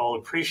you all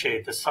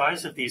appreciate, the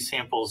size of these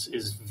samples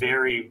is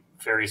very,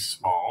 very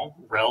small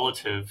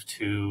relative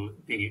to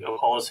the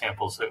Apollo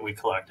samples that we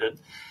collected.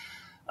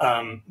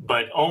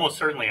 But almost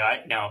certainly,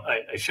 I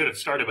should have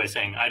started by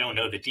saying I don't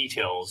know the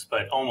details,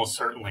 but almost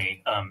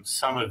certainly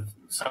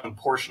some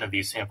portion of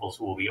these samples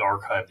will be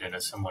archived in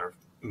a similar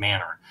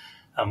manner.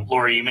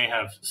 Laurie, you may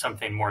have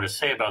something more to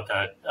say about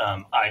that.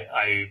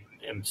 I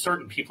am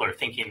certain people are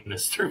thinking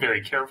this through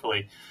very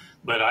carefully,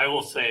 but I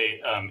will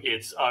say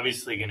it's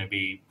obviously going to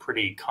be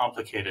pretty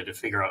complicated to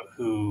figure out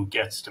who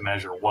gets to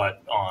measure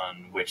what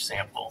on which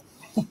sample.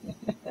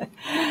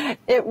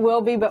 It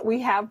will be, but we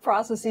have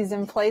processes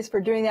in place for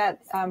doing that,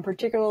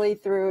 particularly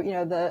through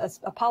the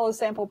Apollo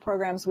sample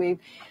programs. We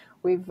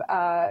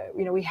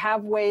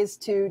have ways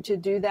to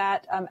do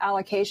that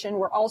allocation.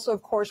 We're also,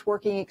 of course,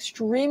 working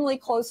extremely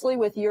closely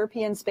with the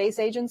European Space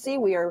Agency.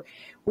 We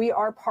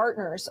are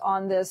partners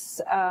on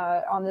this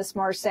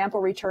Mars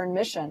sample return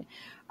mission.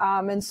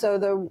 And so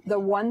the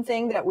one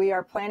thing that we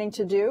are planning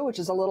to do, which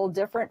is a little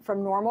different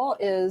from normal,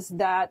 is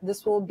that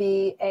this will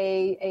be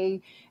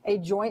a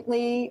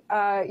jointly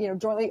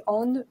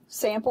owned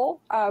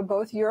sample,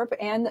 both Europe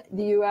and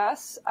the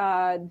U.S.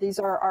 These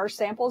are our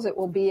samples. It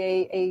will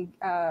be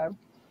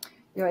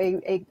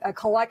a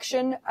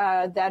collection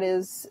that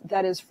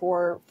is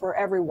for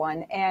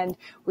everyone, and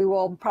we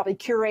will probably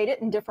curate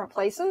it in different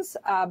places,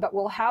 but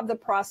we'll have the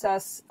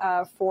process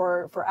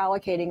for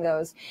allocating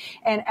those.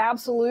 And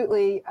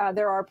absolutely,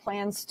 there are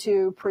plans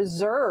to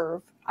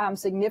preserve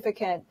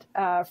significant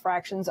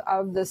fractions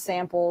of the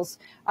samples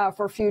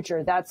for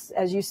future. That's,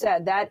 as you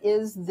said, that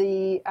is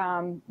the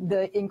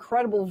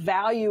incredible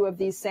value of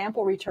these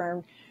sample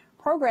return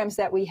programs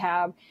that we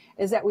have,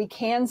 is that we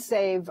can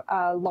save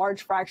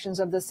large fractions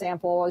of the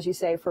sample, as you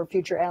say, for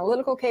future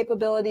analytical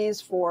capabilities,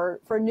 for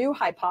new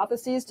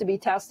hypotheses to be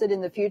tested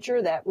in the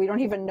future that we don't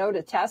even know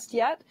to test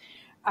yet.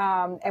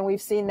 And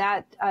we've seen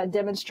that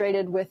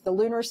demonstrated with the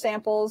lunar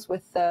samples,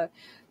 with the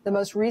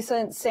most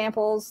recent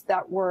samples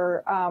that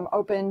were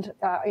opened,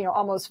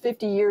 almost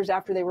 50 years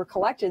after they were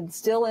collected,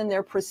 still in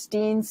their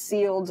pristine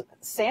sealed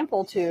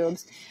sample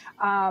tubes.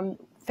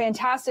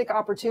 Fantastic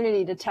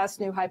opportunity to test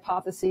new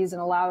hypotheses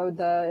and allow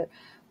the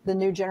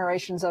new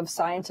generations of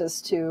scientists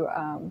to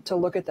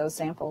look at those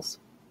samples.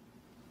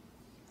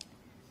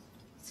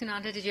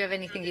 Sunanda, did you have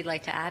anything you'd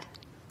like to add?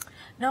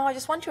 No, I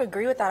just want to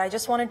agree with that. I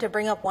just wanted to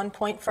bring up one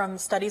point from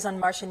studies on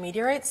Martian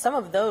meteorites. Some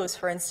of those,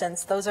 for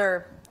instance, those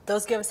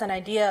give us an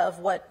idea of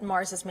what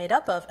Mars is made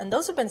up of, and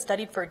those have been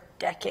studied for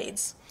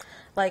decades.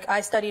 Like,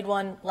 I studied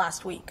one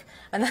last week,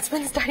 and that's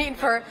been studied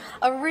for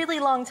a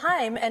really long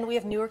time, and we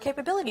have newer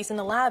capabilities in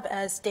the lab,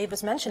 as Dave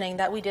was mentioning,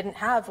 that we didn't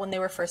have when they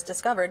were first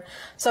discovered.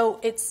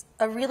 So it's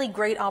a really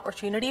great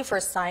opportunity for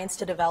science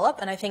to develop,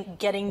 and I think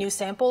getting new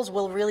samples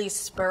will really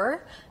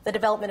spur the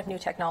development of new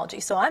technology.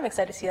 So I'm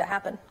excited to see that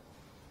happen.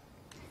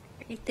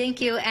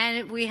 Thank you.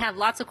 And we have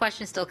lots of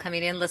questions still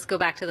coming in. Let's go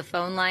back to the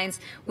phone lines.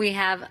 We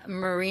have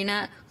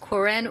Marina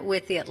Koren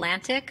with The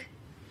Atlantic.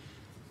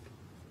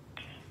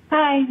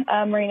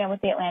 Hi, Marina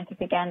with The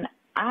Atlantic again.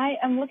 I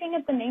am looking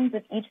at the names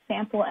of each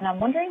sample, and I'm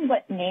wondering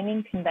what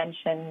naming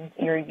conventions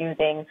you're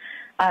using,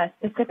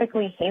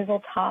 specifically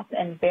Hazeltop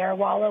and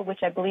Bearwalla, which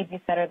I believe you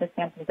said are the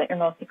samples that you're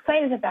most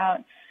excited about.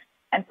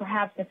 And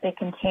perhaps if they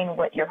contain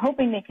what you're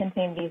hoping they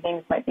contain, these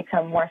names might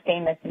become more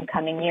famous in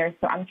coming years.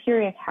 So I'm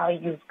curious how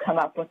you've come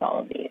up with all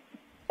of these.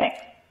 Thanks.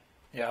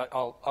 Yeah,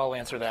 I'll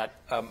answer that.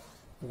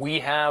 We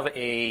have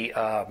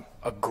a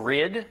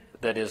grid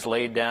that is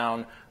laid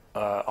down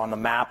on the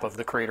map of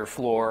the crater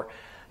floor,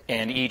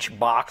 and each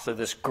box of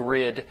this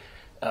grid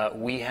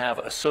we have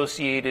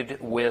associated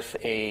with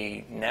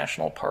a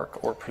national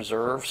park or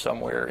preserve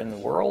somewhere in the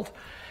world.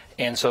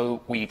 And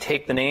so we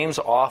take the names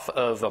off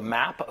of a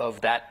map of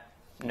that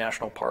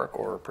national park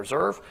or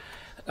preserve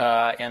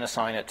and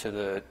assign it to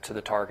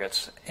the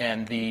targets.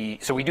 And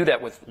so we do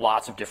that with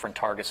lots of different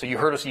targets. So you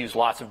heard us use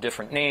lots of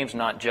different names,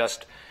 not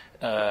just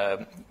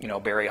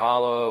Berry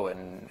Hollow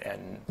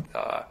and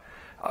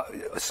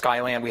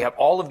Skyland. We have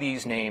all of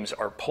these names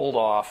are pulled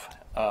off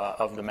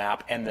of the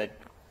map, and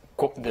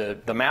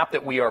the map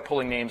that we are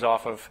pulling names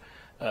off of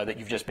that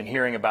you've just been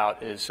hearing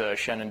about is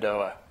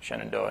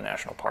Shenandoah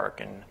National Park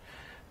in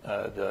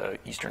the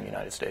eastern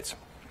United States.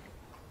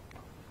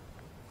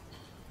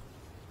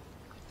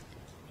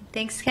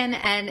 Thanks, Ken.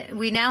 And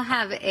we now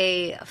have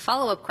a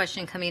follow-up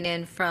question coming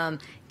in from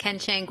Ken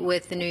Chang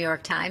with the New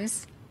York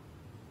Times.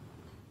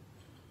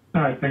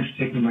 Thanks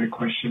for taking my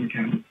question,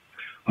 Ken.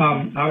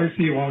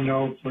 Obviously, you won't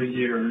know for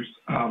years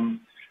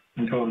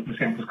until the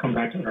samples come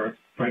back to Earth.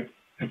 But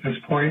at this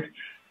point,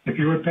 if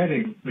you were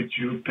betting, would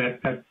you bet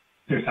that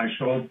there's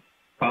actual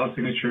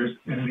biosignatures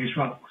in these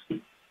rocks?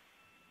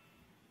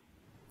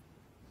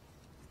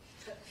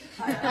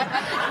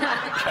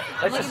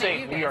 Let's just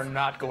say we are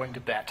not going to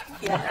bet.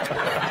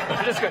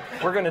 Yeah.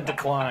 We're going to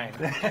decline.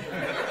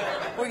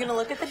 We're going to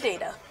look at the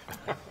data.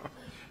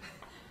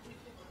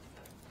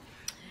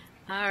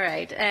 All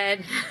right,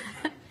 and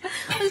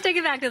let's take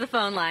it back to the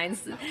phone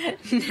lines.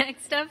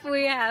 Next up,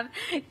 we have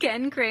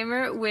Ken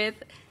Kramer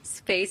with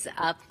Space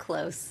Up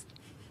Close.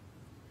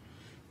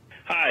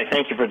 Hi,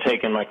 thank you for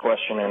taking my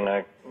question,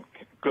 and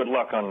good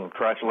luck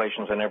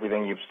congratulations on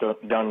everything you've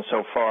done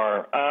so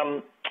far.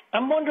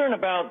 I'm wondering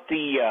about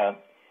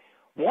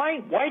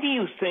why do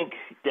you think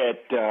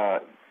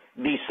that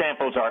these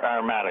samples are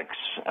aromatics,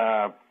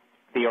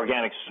 the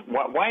organics?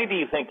 Why do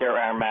you think they're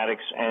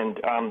aromatics? And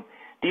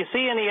do you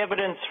see any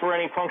evidence for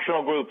any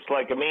functional groups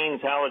like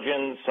amines,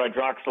 halogens,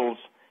 hydroxyls,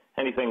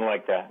 anything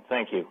like that?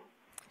 Thank you.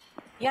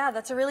 Yeah,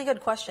 that's a really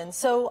good question.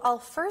 So I'll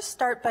first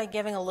start by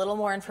giving a little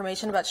more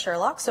information about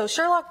SHERLOC. So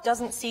SHERLOC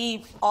doesn't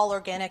see all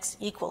organics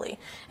equally.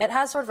 It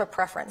has sort of a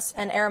preference,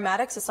 and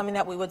aromatics is something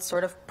that we would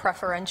sort of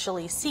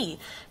preferentially see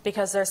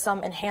because there's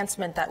some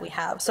enhancement that we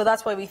have. So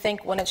that's why we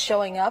think when it's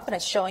showing up, and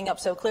it's showing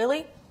up so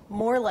clearly,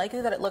 more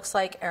likely that it looks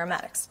like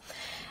aromatics.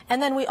 And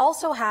then we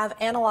also have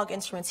analog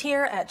instruments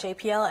here at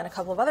JPL and a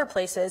couple of other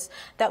places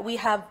that we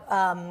have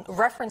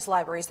reference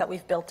libraries that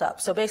we've built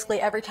up. So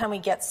basically every time we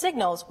get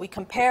signals, we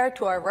compare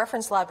to our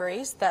reference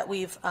libraries that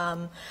we've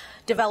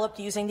developed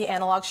using the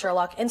analog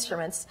SHERLOC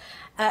instruments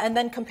and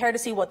then compare to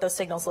see what those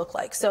signals look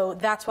like. So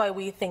that's why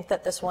we think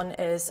that this one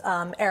is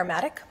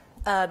aromatic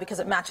because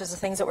it matches the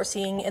things that we're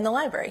seeing in the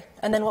library.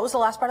 And then what was the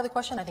last part of the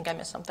question? I think I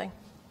missed something.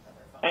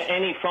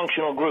 Any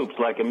functional groups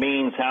like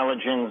amines,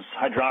 halogens,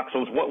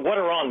 hydroxyls, what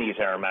are on these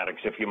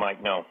aromatics, if you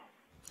might know?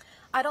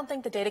 I don't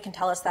think the data can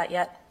tell us that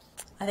yet.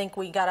 I think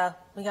we gotta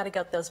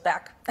get those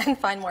back and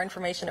find more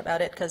information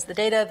about it because the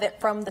data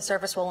from the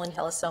surface will only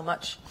tell us so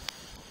much.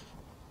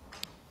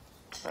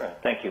 All right,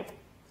 thank you.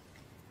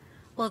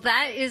 Well,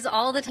 that is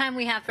all the time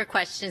we have for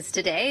questions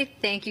today.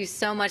 Thank you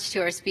so much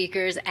to our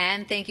speakers,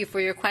 and thank you for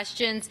your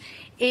questions.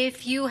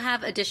 If you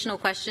have additional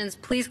questions,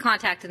 please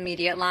contact the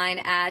media line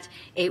at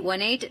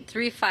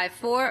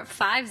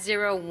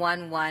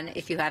 818-354-5011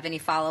 if you have any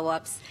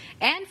follow-ups.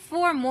 And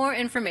for more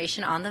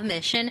information on the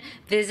mission,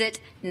 visit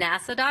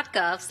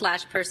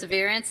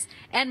nasa.gov/perseverance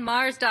and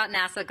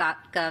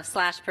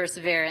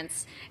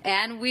mars.nasa.gov/perseverance.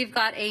 And we've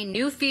got a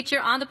new feature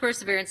on the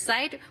Perseverance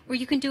site where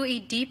you can do a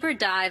deeper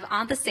dive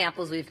on the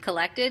samples we've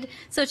collected.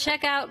 So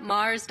check out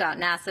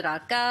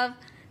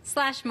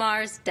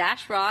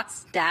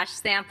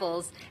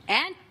mars.nasa.gov/mars-rocks-samples.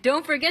 And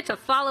don't forget to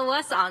follow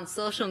us on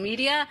social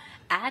media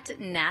at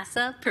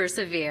NASA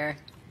Persevere.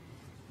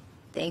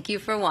 Thank you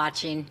for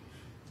watching.